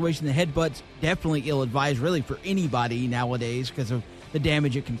that situation. The headbutt's definitely ill-advised, really, for anybody nowadays because of the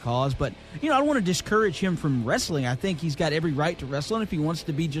damage it can cause. But, I don't want to discourage him from wrestling. I think he's got every right to wrestle, and if he wants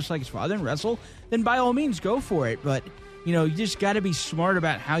to be just like his father and wrestle, then by all means, go for it. But, you just got to be smart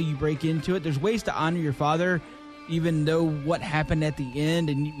about how you break into it. There's ways to honor your father, even though what happened at the end,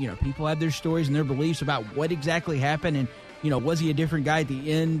 and, people have their stories and their beliefs about what exactly happened, and, was he a different guy at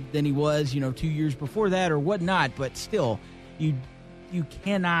the end than he was, 2 years before that or whatnot. But still, you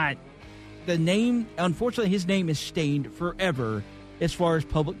cannot, the name, unfortunately, his name is stained forever as far as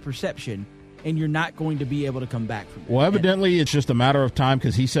public perception, and you're not going to be able to come back from it. Well, evidently, it's just a matter of time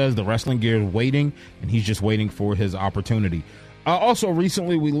because he says the wrestling gear is waiting, and he's just waiting for his opportunity. Also,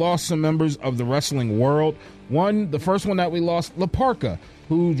 recently, we lost some members of the wrestling world. The first one that we lost, La Parka,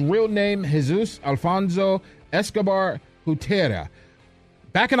 whose real name, Jesus Alfonso Escobar Gutierrez.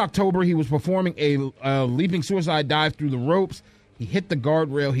 Back in October, he was performing a leaping suicide dive through the ropes. He hit the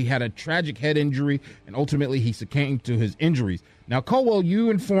guardrail. He had a tragic head injury, and ultimately he succumbed to his injuries. Now, Culwell, you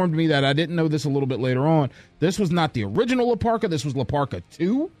informed me that I didn't know this a little bit later on. This was not the original La Parka. This was La Parka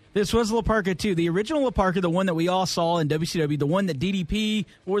 2. This was La Parka 2. The original La Parka, the one that we all saw in WCW, the one that DDP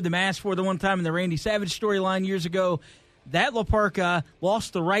wore the mask for the one time in the Randy Savage storyline years ago. That La Parka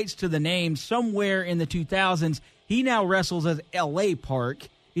lost the rights to the name somewhere in the 2000s. He now wrestles as L.A. Park.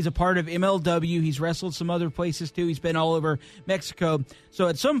 He's a part of MLW. He's wrestled some other places, too. He's been all over Mexico. So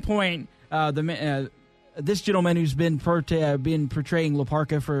at some point, this gentleman who's been portraying La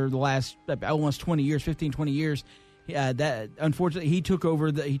Parka for the last almost 20 years, 15, 20 years, that unfortunately he took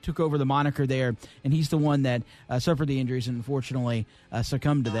over the moniker there, and he's the one that suffered the injuries and unfortunately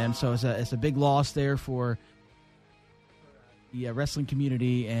succumbed to them. So it's a big loss there for the wrestling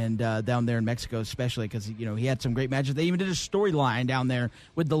community and down there in Mexico, especially because he had some great matches. They even did a storyline down there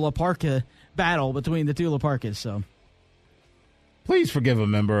with the La Parka battle between the two La Parkas. So please forgive a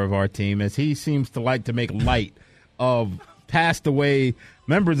member of our team, as he seems to like to make light of passed away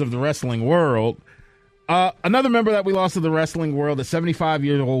members of the wrestling world. Another member that we lost to the wrestling world is 75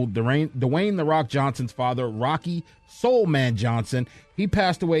 years old, Dwayne "The Rock" Johnson's father, Rocky Soul Man Johnson. He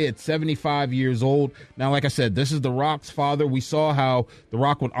passed away at 75 years old. Now, like I said, this is The Rock's father. We saw how The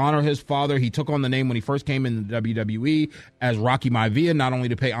Rock would honor his father. He took on the name when he first came in the WWE as Rocky Maivia, not only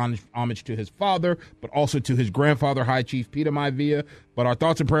to pay homage to his father, but also to his grandfather, High Chief Peter Maivia. But our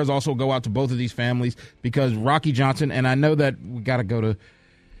thoughts and prayers also go out to both of these families because Rocky Johnson, and I know that we got to go to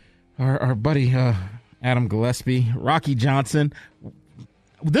our buddy Adam Gillespie, Rocky Johnson.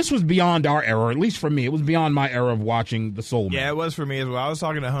 This was beyond our era, at least for me. It was beyond my era of watching the Soul Man. Yeah, it was for me as well. I was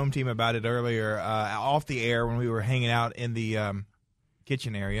talking to Home Team about it earlier off the air when we were hanging out in the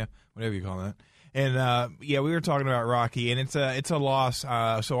kitchen area, whatever you call that. And, we were talking about Rocky, and it's a loss.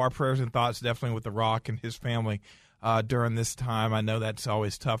 So our prayers and thoughts definitely with The Rock and his family during this time. I know that's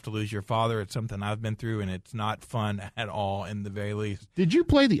always tough to lose your father. It's something I've been through, and it's not fun at all in the very least. Did you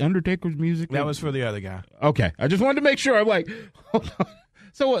play The Undertaker's music? That was for the other guy. Okay. I just wanted to make sure. I'm like, hold on.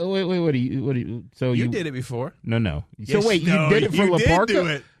 So wait, what do you? So you did it before? No. Yes, so wait, you did it for La Parka? Do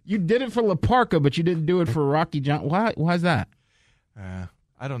it. You did it for La Parka, but you didn't do it for Rocky Johnson. Why's that?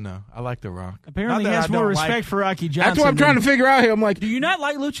 I don't know. I like The Rock. Apparently, he has more respect for Rocky Johnson. That's what I'm trying to figure out here. I'm like, do you not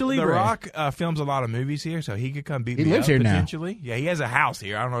like Lucha Libre? The Rock films a lot of movies here, so he could come beat me up. He lives here now. Potentially. Yeah, he has a house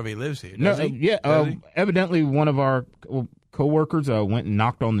here. I don't know if he lives here. Does he? Evidently, one of our co-workers went and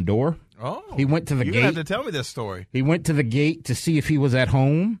knocked on the door. Oh, he went to the gate. You have to tell me this story. He went to the gate to see if he was at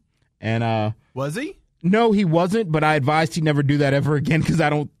home, and was he? No, he wasn't. But I advised he never do that ever again because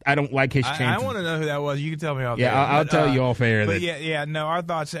I don't like his chances. I want to know who that was. You can tell me off. Yeah, I'll tell you off air. But no. Our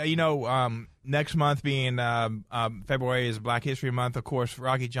thoughts. Next month being February is Black History Month. Of course,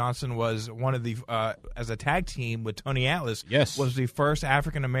 Rocky Johnson was one of the as a tag team with Tony Atlas. Yes, was the first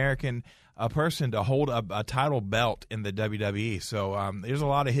African American person to hold a title belt in the WWE. So there's a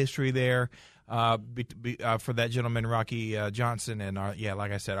lot of history there for that gentleman, Rocky Johnson. And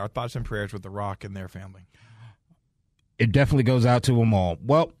like I said, our thoughts and prayers with The Rock and their family. It definitely goes out to them all.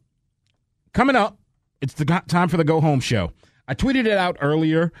 Well, coming up, it's the time for the Go Home Show. I tweeted it out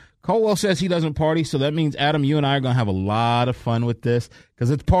earlier. Culwell says he doesn't party, so that means, Adam, you and I are going to have a lot of fun with this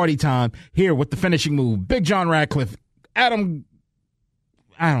because it's party time here with the finishing move. Big John Radcliffe, Adam,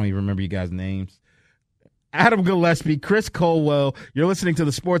 I don't even remember you guys' names. Adam Gillespie, Chris Culwell. You're listening to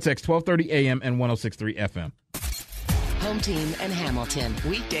the Sports X, 1230 AM and 106.3 FM. Home Team and Hamilton,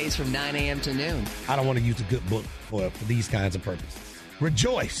 weekdays from 9 a.m. to noon. I don't want to use a good book for these kinds of purposes.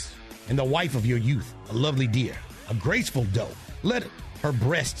 Rejoice in the wife of your youth, a lovely deer, a graceful doe. Let her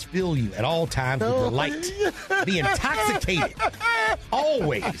breasts fill you at all times with delight. Be intoxicated,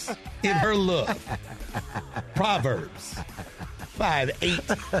 always in her love. Proverbs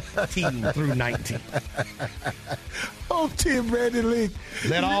 5:18 through 19. Home Team Brandon Link.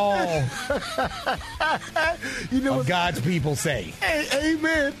 Let all of God's people say,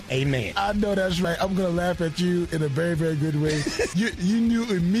 amen. Amen. I know that's right. I'm going to laugh at you in a very, very good way. You knew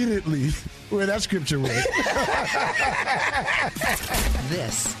immediately where that scripture was.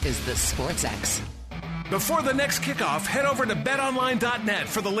 This is the Sports X. Before the next kickoff, head over to betonline.net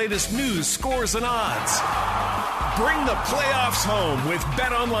for the latest news, scores, and odds. Bring the playoffs home with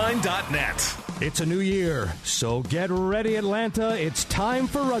betonline.net. It's a new year, so get ready, Atlanta. It's time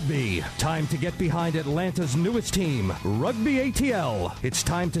for rugby. Time to get behind Atlanta's newest team, Rugby ATL. It's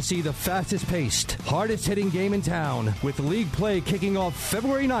time to see the fastest-paced, hardest-hitting game in town, with league play kicking off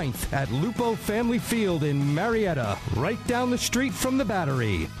February 9th at Lupo Family Field in Marietta, right down the street from the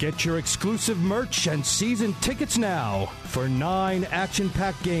Battery. Get your exclusive merch and season tickets now for 9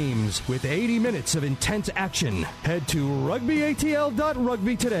 action-packed games with 80 minutes of intense action. Head to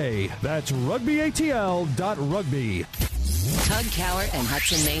rugbyatl.rugby today. That's rugbyatl.rugby. Tug Cowart and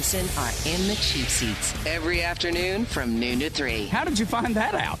Hudson Mason are in the cheap seats every afternoon from noon to 3. How did you find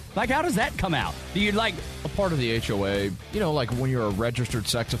that out? Like, how does that come out? Do you, like... A part of the HOA, like when you're a registered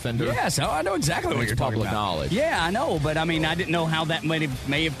sex offender? Yes, I know exactly what you're talking about. Public knowledge. Yeah, I know, but, I didn't know how that may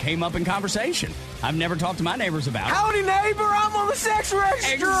have came up in conversation. I've never talked to my neighbors about it. Howdy, neighbor, I'm on the sex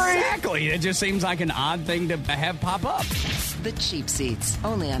registry. Exactly. It just seems like an odd thing to have pop up. The cheap seats,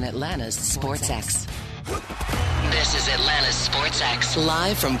 only on Atlanta's Sports X. This is Atlanta's Sports X,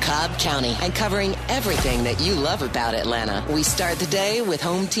 live from Cobb County and covering everything that you love about Atlanta. We start the day with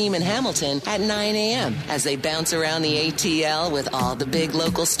Home Team in Hamilton at 9 a.m. as they bounce around the ATL with all the big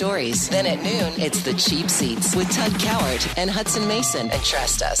local stories. Then at noon, it's the cheap seats with Tug Cowart and Hudson Mason. And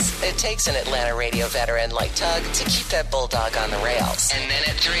trust us, it takes an Atlanta radio veteran like Tug to keep that bulldog on the rails. And then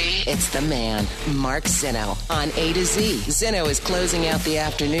at 3, it's the man, Mark Zinno, on A to Z. Zinno is closing out the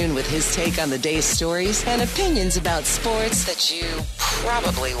afternoon with his take on the day's stories and opinions about sports that you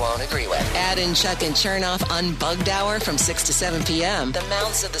probably won't agree with. Add in Chuck and Chernoff Unbugged Hour from 6 to 7 p.m., the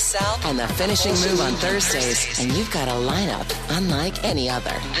Mountains of the South, and the Finishing Move on Thursdays. And you've got a lineup unlike any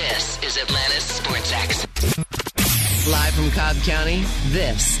other. This is Atlanta's Sports X. Live from Cobb County,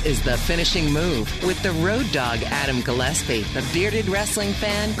 this is The Finishing Move with the Road Dogg Adam Gillespie, the bearded wrestling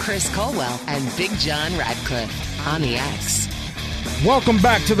fan Chris Culwell, and Big John Radcliffe on the X. Welcome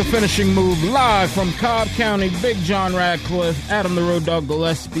back to The Finishing Move, live from Cobb County. Big John Radcliffe, Adam the Road Dogg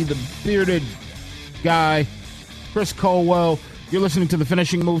Gillespie, the bearded guy, Chris Culwell. You're listening to The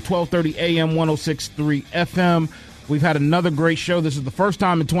Finishing Move, 1230 AM, 106.3 FM. We've had another great show. This is the first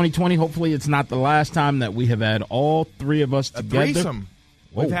time in 2020. Hopefully it's not the last time that we have had all three of us together. A threesome.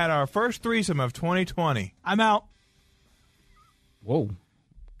 Whoa. We've had our first threesome of 2020. I'm out. Whoa.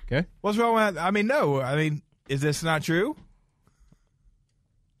 Okay. What's wrong with that? Is this not true?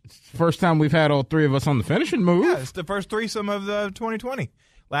 It's the first time we've had all three of us on The Finishing Move. Yeah, it's the first threesome of 2020.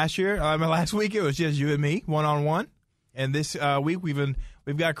 Last week it was just you and me, one-on-one. And this week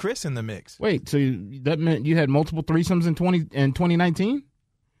we've got Chris in the mix. Wait, so that meant you had multiple threesomes in 2019?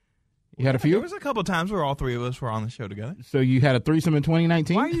 You had a few? There was a couple times where all three of us were on the show together. So you had a threesome in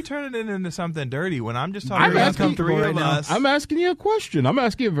 2019? Why are you turning it into something dirty when I'm just talking about the three of us? I'm asking you a question. I'm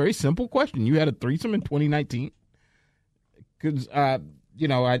asking you a very simple question. You had a threesome in 2019? Because, I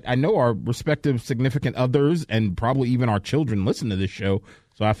know our respective significant others and probably even our children listen to this show.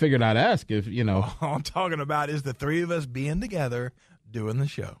 So I figured I'd ask if, All I'm talking about is the three of us being together doing the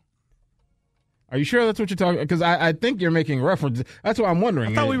show. Are you sure that's what you're talking about? Because I think you're making reference. That's what I'm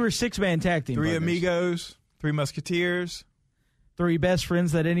wondering. I thought we were six-man tag team. Three partners. amigos, three musketeers. Three best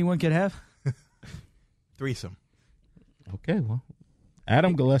friends that anyone could have. Threesome. Okay, well,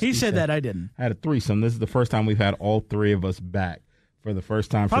 Adam Gillespie. He said that, I didn't. Had a threesome. This is the first time we've had all three of us back for the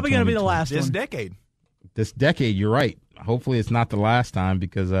first time. Probably going to be the last this one. decade. This decade, you're right. Hopefully it's not the last time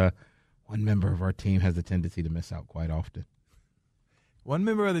because one member of our team has a tendency to miss out quite often. One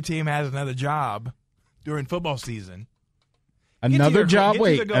member of the team has another job during football season. Another job?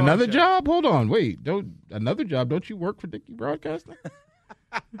 Wait, another job? Hold on. Wait, another job? Don't you work for Dickey Broadcasting?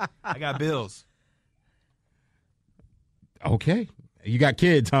 I got bills. Okay. You got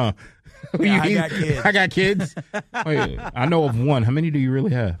kids, huh? Yeah, I got kids. I got kids? Wait, I know of one. How many do you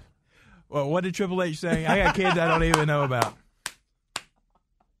really have? Well, what did Triple H say? I got kids I don't even know about.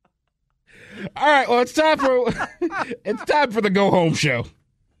 All right, well, it's time for the go home show.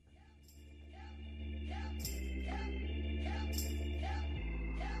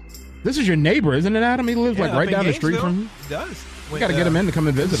 This is your neighbor, isn't it, Adam? He lives right down the street from you. He does. We got to get him in to come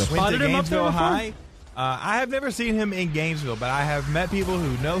and visit us. Went to Gainesville High. I have never seen him in Gainesville, but I have met people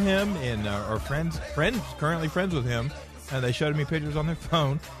who know him and are currently friends with him. They showed me pictures on their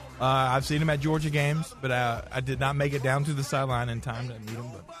phone. I've seen him at Georgia games, but I did not make it down to the sideline in time to meet him.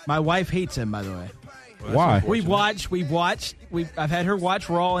 My wife hates him, by the way. Well, why? We've watched. I've had her watch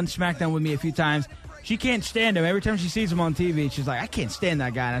Raw and SmackDown with me a few times. She can't stand him. Every time she sees him on TV, she's like, I can't stand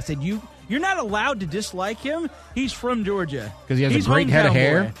that guy. And I said, you're not allowed to dislike him. He's from Georgia. Because he has a great head of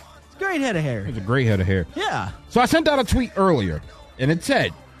hair? Great head of hair. He has a great head of hair. Yeah. So I sent out a tweet earlier, and it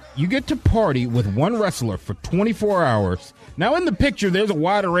said, you get to party with one wrestler for 24 hours. Now, in the picture, there's a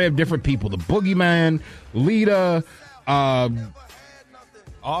wide array of different people. The Boogeyman, Lita,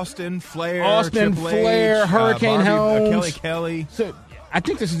 Austin, Flair, Hurricane Helms. Kelly. So I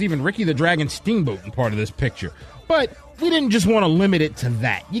think this is even Ricky the Dragon Steamboat in part of this picture. But we didn't just want to limit it to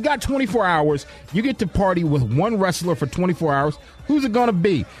that. You got 24 hours. You get to party with one wrestler for 24 hours. Who's it going to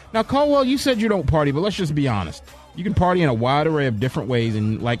be? Now, Culwell, you said you don't party, but let's just be honest. You can party in a wide array of different ways.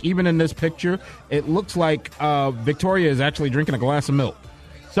 And, even in this picture, it looks like Victoria is actually drinking a glass of milk.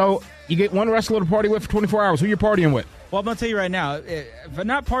 So you get one wrestler to party with for 24 hours. Who you partying with? Well, I'm going to tell you right now, if I'm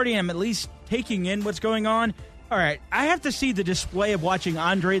not partying, I'm at least taking in what's going on. All right, I have to see the display of watching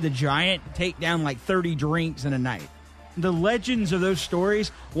Andre the Giant take down 30 drinks in a night. The legends of those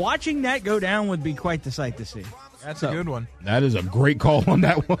stories, watching that go down would be quite the sight to see. That's a good one. That is a great call on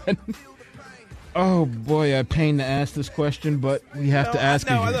that one. Oh, boy, I pain to ask this question, but we have to ask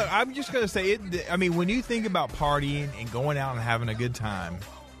it. Look, I'm just going to say, when you think about partying and going out and having a good time,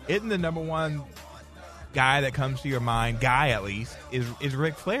 isn't the number one guy that comes to your mind, at least, is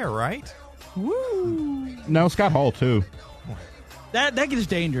Ric Flair, right? Woo! No, Scott Hall, too. That gets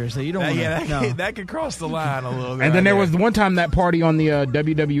dangerous. You don't want to. That could cross the line a little bit. And then there was one time that party on the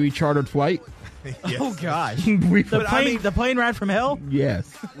WWE chartered flight. Yes. Oh gosh, the plane ride from hell. Yes.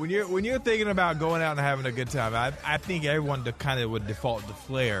 When you're thinking about going out and having a good time, I think everyone kind of would default to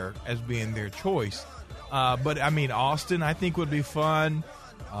Flair as being their choice. But Austin, I think would be fun.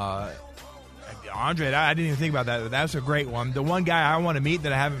 Andre, I didn't even think about that. That's a great one. The one guy I want to meet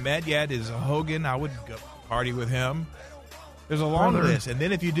that I haven't met yet is Hogan. I would go party with him. There's a long list. And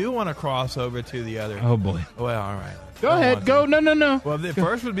then if you do want to cross over to the other. Oh, boy. Well, all right. Go ahead. Go. No. Well, the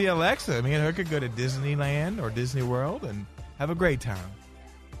first would be Alexa. Me and her could go to Disneyland or Disney World and have a great time.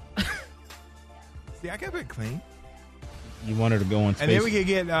 See, I kept it clean. You want her to go on Space. And then we could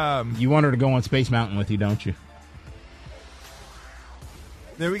get. You want her to go on Space Mountain with you, don't you?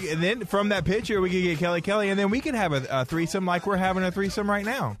 And then from that picture, we could get Kelly, and then we could have a threesome like we're having a threesome right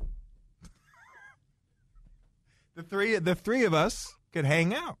now. The three of us could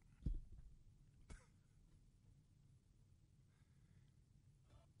hang out.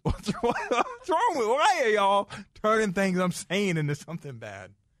 What's wrong with? Why are y'all turning things I'm saying into something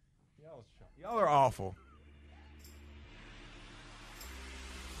bad? Y'all are awful.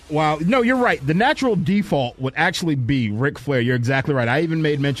 Wow. No, you're right. The natural default would actually be Ric Flair. You're exactly right. I even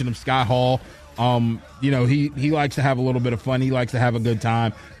made mention of Scott Hall. He likes to have a little bit of fun. He likes to have a good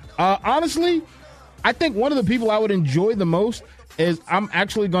time. Honestly, I think one of the people I would enjoy the most is I'm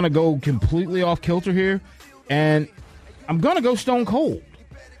actually going to go completely off kilter here, and I'm going to go Stone Cold.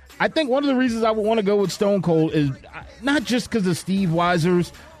 I think one of the reasons I would want to go with Stone Cold is not just because of Steve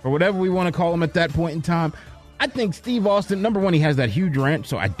Weisers or whatever we want to call him at that point in time. I think Steve Austin, number one, he has that huge ranch,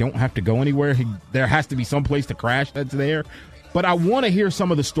 so I don't have to go anywhere. There has to be some place to crash that's there. But I want to hear some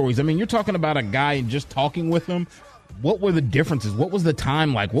of the stories. I mean, you're talking about a guy and just talking with him. What were the differences? What was the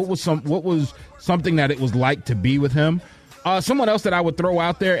time like? What was something that it was like to be with him? Someone else that I would throw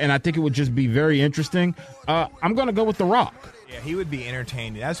out there, and I think it would just be very interesting. I'm going to go with The Rock. Yeah, he would be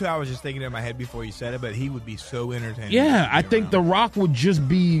entertaining. That's what I was just thinking in my head before you said it, but he would be so entertaining. Yeah, I think The Rock would just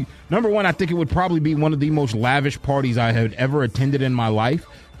be, number one, I think it would probably be one of the most lavish parties I had ever attended in my life,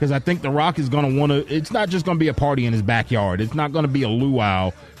 because I think The Rock is going to want to, it's not just going to be a party in his backyard. It's not going to be a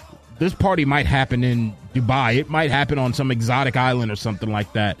luau. This party might happen in Dubai. It might happen on some exotic island or something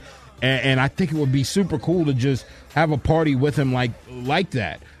like that. And I think it would be super cool to just have a party with him like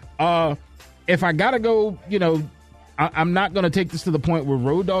that. If I got to go, I'm not going to take this to the point where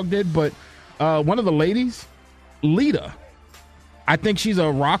Road Dogg did, but one of the ladies, Lita, I think she's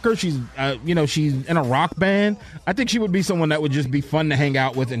a rocker. She's, she's in a rock band. I think she would be someone that would just be fun to hang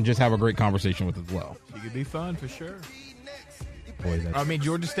out with and just have a great conversation with as well. She could be fun for sure. Boy,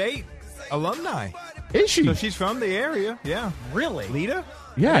 Georgia State alumni. Is she? So she's from the area. Yeah. Really? Lita?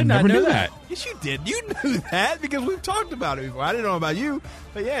 Yeah, I never knew that. Yes, you did. You knew that because we've talked about it before. I didn't know about you,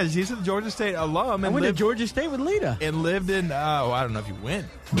 but yeah, she's a Georgia State alum. I went to Georgia State with Lita. And lived in, I don't know if you went.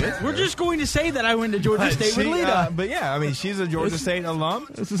 We're just going to say that I went to Georgia State with Lita. But yeah, I mean, she's a Georgia State alum.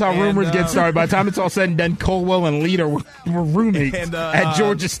 This is how rumors get started. By the time it's all said and done, Culwell and Lita were roommates at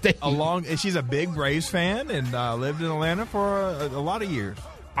Georgia State. She's a big Braves fan and lived in Atlanta for a lot of years.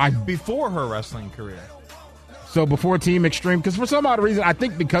 Before her wrestling career. So before Team Extreme, because for some odd reason, I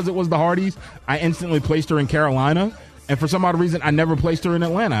think because it was the Hardys, I instantly placed her in Carolina. And for some odd reason, I never placed her in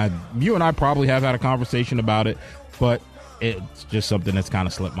Atlanta. You and I probably have had a conversation about it, but it's just something that's kind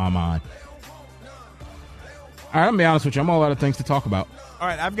of slipped my mind. All right, I'm going to be honest with you. I'm all out of things to talk about. All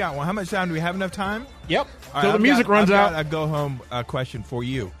right, I've got one. How much time? Do we have enough time? Yep. All so right, the music runs out. I've got a go-home question for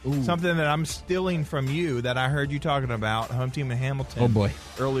you. Ooh. Something that I'm stealing from you that I heard you talking about, Home Team in Hamilton. Oh, boy.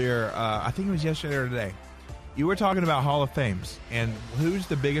 Earlier, I think it was yesterday or today. You were talking about Hall of Fames, and who's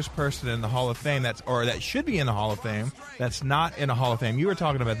the biggest person in the Hall of Fame that should be in the Hall of Fame that's not in a Hall of Fame? You were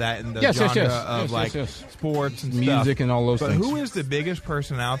talking about that in the genre of sports and music stuff. and all those things. But who is the biggest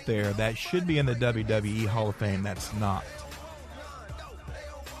person out there that should be in the WWE Hall of Fame that's not?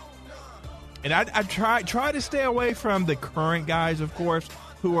 And I try to stay away from the current guys, of course,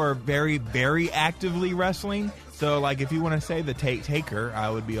 who are very, very actively wrestling. So, like, if you want to say the Taker, I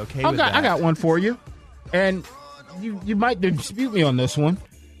would be okay with that. I got one for you. And you might dispute me on this one.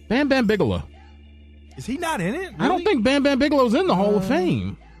 Bam Bam Bigelow. Is he not in it? Really? I don't think Bam Bam Bigelow's in the Hall of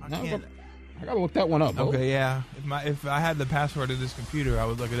Fame. I got to look that one up. Okay, yeah. If I had the password to this computer, I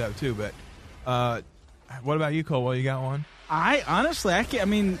would look it up too. But what about you, Cole? You got one? I can't. I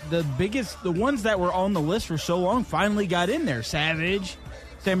mean, the ones that were on the list for so long finally got in there. Savage,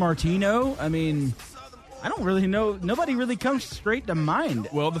 San Martino. I mean, I don't really know. Nobody really comes straight to mind.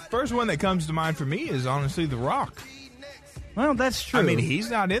 Well, the first one that comes to mind for me is honestly The Rock. Well, that's true. I mean, he's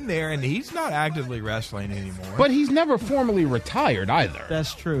not in there, and he's not actively wrestling anymore. But he's never formally retired either.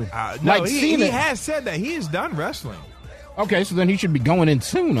 That's true. No, he has said that he is done wrestling. Okay, so then he should be going in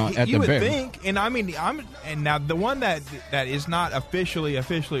soon at the very. You would think, and I mean, and now the one that is not officially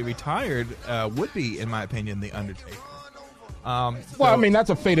retired would be, in my opinion, The Undertaker. I mean, that's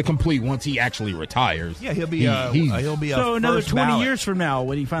a fait accompli once he actually retires. Yeah, he'll be so another 20 years from now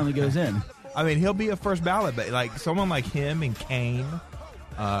when he finally goes in. I mean, he'll be a first ballot, but like someone like him and Kane.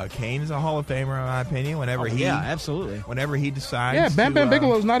 Kane is a Hall of Famer, in my opinion. Absolutely. Whenever he decides, Yeah, Bam Bam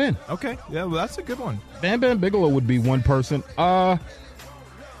Bigelow's not in. Okay, yeah, well, that's a good one. Bam Bam Bigelow would be one person.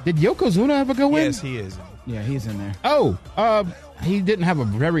 Did Yokozuna ever go in? Yes, he is. Yeah, he's in there. Oh, he didn't have a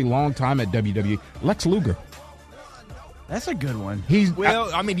very long time at WWE. Lex Luger. That's a good one.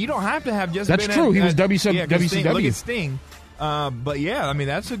 I mean, you don't have to have just. That's been true. He was WCW. Sting, look at Sting. But yeah, I mean,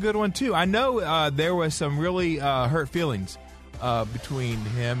 that's a good one too. I know there was some really hurt feelings between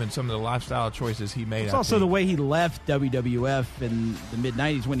him and some of the lifestyle choices he made. It's also the way he left WWF in the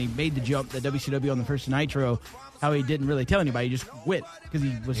mid-'90s when he made the jump to WCW on the first Nitro, how he didn't really tell anybody. He just quit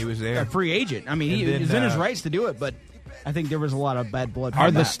because he was there. A free agent. I mean, he was in his rights to do it, but I think there was a lot of bad blood.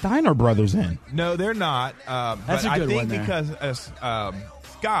 Are the Steiner brothers in? No, they're not. That's but a good I one think there. because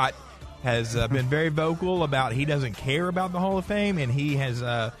Scott has been very vocal about he doesn't care about the Hall of Fame, and he has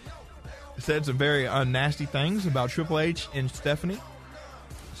said some very nasty things about Triple H and Stephanie.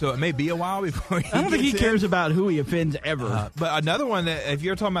 So it may be a while before he I don't think he cares about who he offends ever. But another one that, if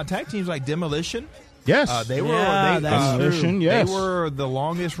you're talking about tag teams like Demolition, yes, they were. Demolition, yes. They were the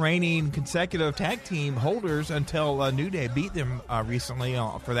longest reigning consecutive tag team holders until New Day beat them recently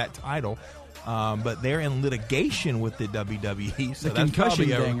for that title. But they're in litigation with the WWE. So the that's concussion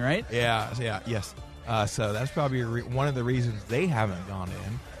probably thing, right? Yes. So that's probably one of the reasons they haven't gone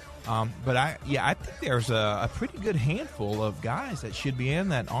in. But I think there's a pretty good handful of guys that should be in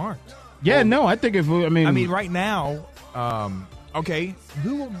that aren't. Yeah, I think I mean, right now, okay,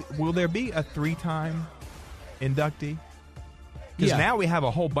 will there be a 3-time inductee? Because now we have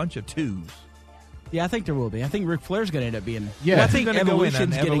a whole bunch of 2s. Yeah, I think there will be. I think Ric Flair's going to end up being. Yeah, well, I think going to go in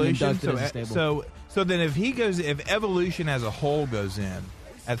Evolution's getting Evolution. inducted as a stable. So then if Evolution as a whole goes in,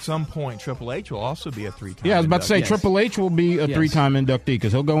 at some point Triple H will also be a 3-time. Yeah, I was about to say inductee. Triple H will be a 3-time inductee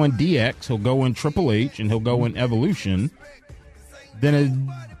because he'll go in DX, he'll go in Triple H, and he'll go in Evolution.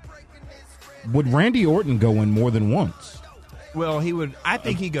 Then would Randy Orton go in more than once? Well, he would. I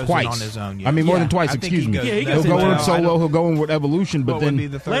think he goes twice. in on his own. Yeah. I mean, more than twice. I think Excuse me. he He'll goes go in in solo. He'll go in with Evolution, but what then would be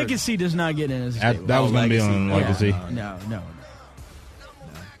the third? Legacy does not get in as a stable. that was going to be Legacy. on Legacy. No.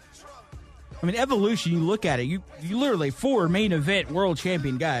 I mean, Evolution. You look at it. You literally 4 main event world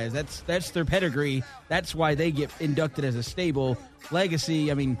champion guys. That's their pedigree. That's why they get inducted as a stable. Legacy.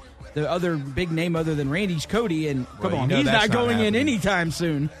 I mean, the other big name other than Randy's Cody, and come on, he's not going in anytime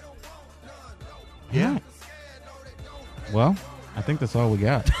soon. Yeah. Well, I think that's all we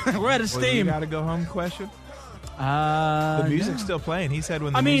got. We're out of steam. You got a go home question? The music's still playing. He said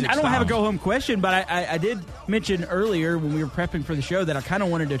when the music I don't have a stops. go home question, but I did mention earlier when we were prepping for the show that I kind of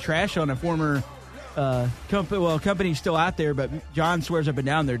wanted to trash on a former company still out there, but John swears up and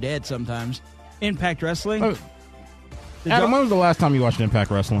down they're dead sometimes. Impact Wrestling. Adam, when was the last time you watched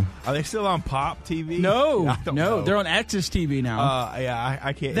Impact Wrestling? Are they still on Pop TV? No, I don't know. they're on Access TV now.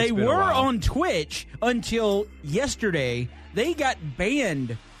 I can't. They it's been a were while. on Twitch until yesterday. They got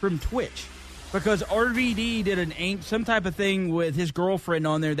banned from Twitch because RVD did some type of thing with his girlfriend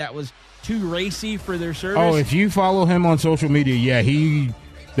on there that was too racy for their service. Oh, if you follow him on social media,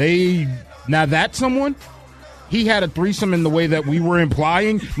 now that's someone. He had a threesome in the way that we were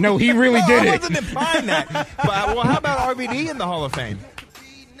implying. No, he really did I it. wasn't implying that. But, how about RVD in the Hall of Fame?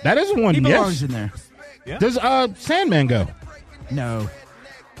 That is one. He belongs yes. in there. Yeah. Does Sandman go? No.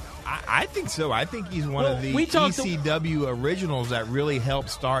 I think so. I think he's one of the ECW originals that really helped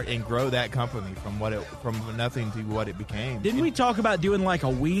start and grow that company from nothing to what it became. Didn't we talk about doing like a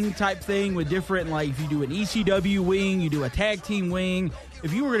wing type thing with different, like if you do an ECW wing, you do a tag team wing.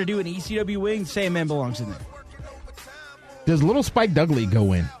 If you were going to do an ECW wing, Sandman belongs in there. Does Little Spike Dudley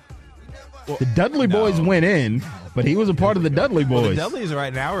go in? The Dudley Boys went in, but he was a part of the Dudley Boys. Well, the Dudleys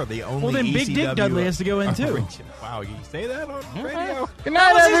right now are the only. Well, then Big Dick Dudley has to go in too. Wow, you say that on radio? Good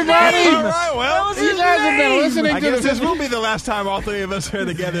night, everybody. All right, well, you guys have been listening I to guess this will be the last time all three of us are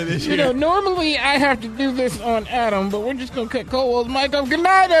together this year. You know, normally I have to do this on Adam, but we're just going to cut Colwell's mic off. Good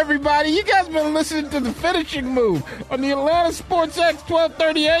night, everybody. You guys been listening to The Finishing Move on the Atlanta Sports X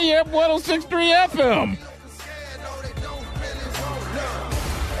 1230 AM 106.3 FM.